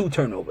just say 2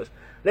 turnovers.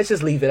 Let's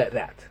just leave it at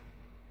that.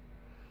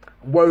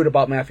 I'm worried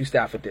about Matthew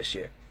Stafford this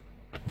year.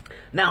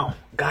 Now,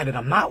 a guy that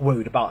I'm not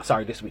worried about,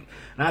 this week.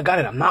 Now, a guy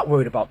that I'm not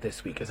worried about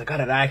this week is a guy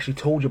that I actually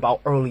told you about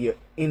earlier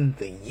in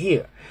the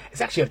year. It's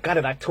actually a guy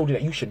that I told you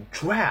that you should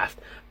draft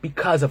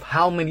because of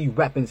how many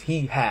weapons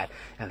he had.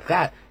 And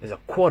that is a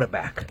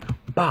quarterback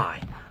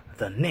by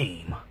the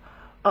name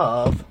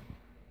of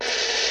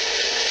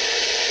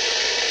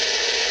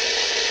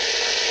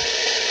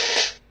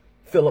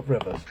Phillip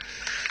Rivers.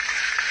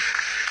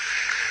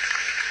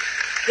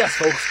 Yes,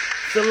 folks,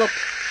 Phillip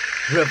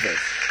Rivers.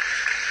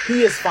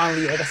 he is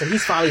finally, like I said, he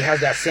finally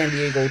has that San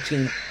Diego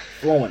team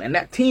flowing, and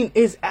that team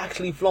is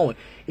actually flowing.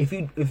 If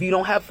you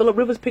don't have Phillip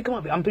Rivers, pick him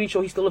up. I'm pretty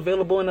sure he's still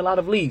available in a lot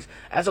of leagues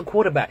as a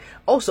quarterback.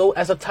 Also,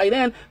 as a tight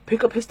end,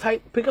 pick up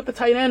the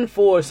tight end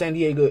for San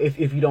Diego if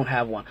you don't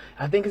have one.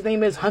 I think his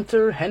name is Hunts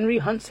Henry,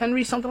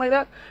 something like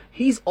that.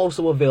 He's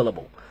also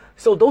available.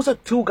 So those are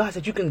two guys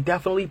that you can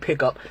definitely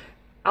pick up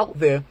out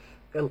there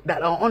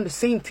that are on the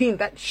same team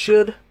that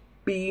should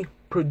be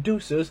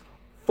producers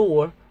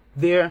for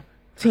their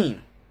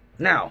team.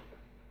 Now,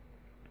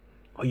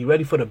 are you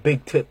ready for the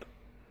big tip?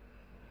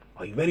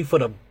 Are you ready for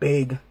the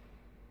big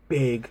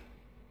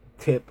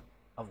tip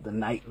of the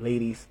night,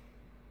 ladies?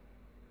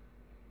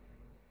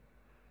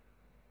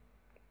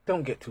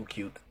 Don't get too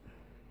cute.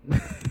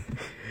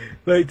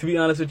 Like, to be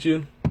honest with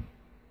you,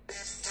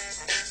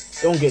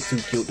 don't get too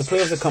cute. The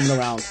players are coming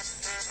around.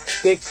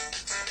 Stick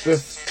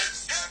with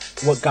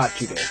what got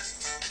you there.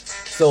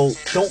 So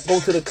don't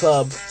go to the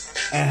club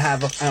and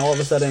all of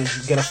a sudden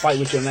get a fight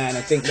with your man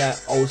and think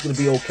that, oh, it's gonna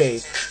be okay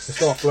to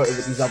start flirting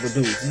with these other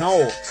dudes.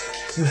 No,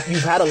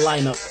 you've had a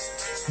lineup.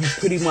 You've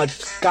pretty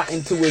much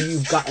gotten to where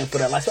you've gotten for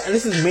that lifestyle. And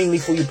this is mainly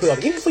for you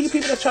playoffs, even for you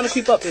people that's trying to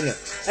creep up in there.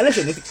 And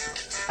listen,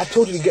 I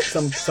told you to get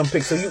some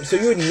picks, so you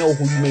already know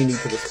who you may need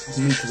to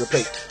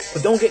replace.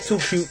 But don't get too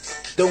cute.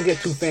 Don't get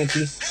too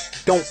fancy.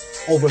 Don't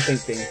overthink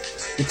things.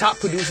 Your top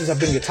producers have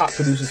been your top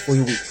producers for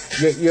your week.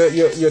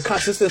 Your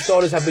consistent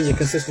starters have been your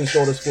consistent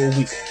starters for a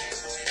week.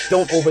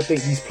 Don't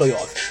overthink these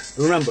playoffs.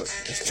 Remember,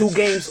 it's 2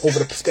 games over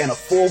the span of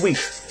 4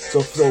 weeks. So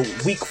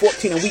week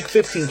 14 and week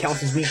 15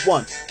 counts as week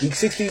 1. Week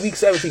 16, week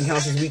 17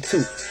 counts as week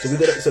 2.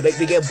 So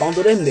they get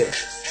bundled in there.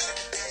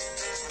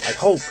 I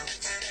hope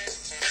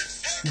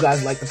you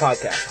guys like the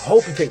podcast. I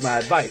hope you take my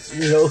advice.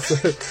 And I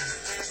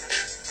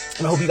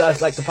hope you guys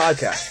like the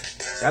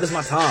podcast. That is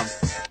my time.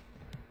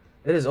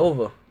 It is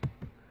over.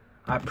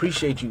 I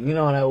appreciate you. You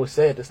know what I always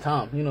say at this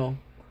time.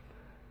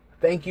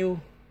 Thank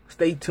you.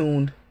 Stay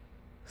tuned.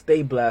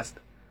 Stay blessed.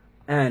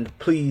 And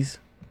please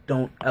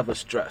don't ever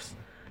stress.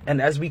 And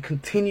as we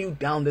continue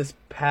down this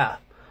path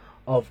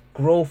of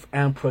growth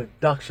and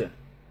production,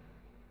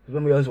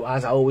 remember,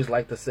 as I always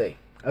like to say,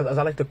 as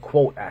I like to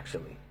quote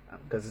actually,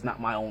 because it's not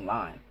my own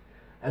line,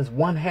 as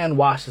one hand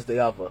washes the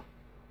other,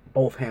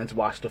 both hands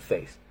wash the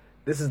face.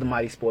 This is the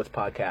Mighty Sports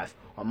Podcast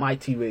on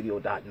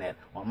mytradio.net,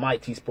 on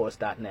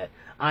myt-sports.net.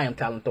 I am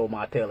Talento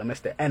Martel and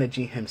Mr.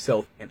 Energy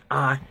himself, and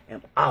I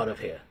am out of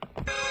here.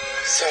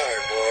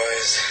 Sorry,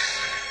 boys.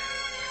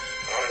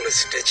 All the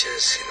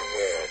stitches in the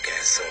world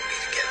can't sew me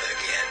together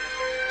again.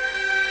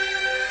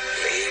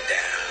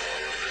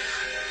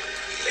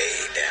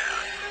 Lay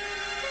down.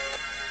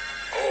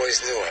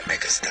 Always knew I'd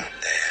make a stop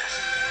there.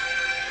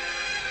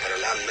 But a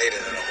lot later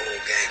than a whole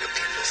gang of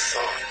people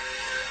thought.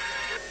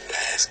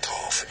 Last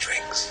call for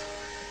drinks.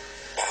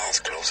 Bars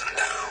closing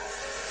down.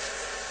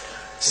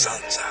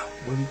 Sun's out.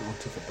 Where we going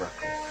to for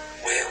breakfast?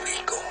 Where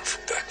we going for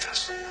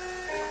breakfast?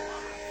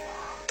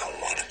 Don't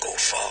want to go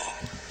far.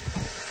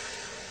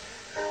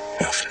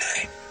 Rough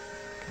night.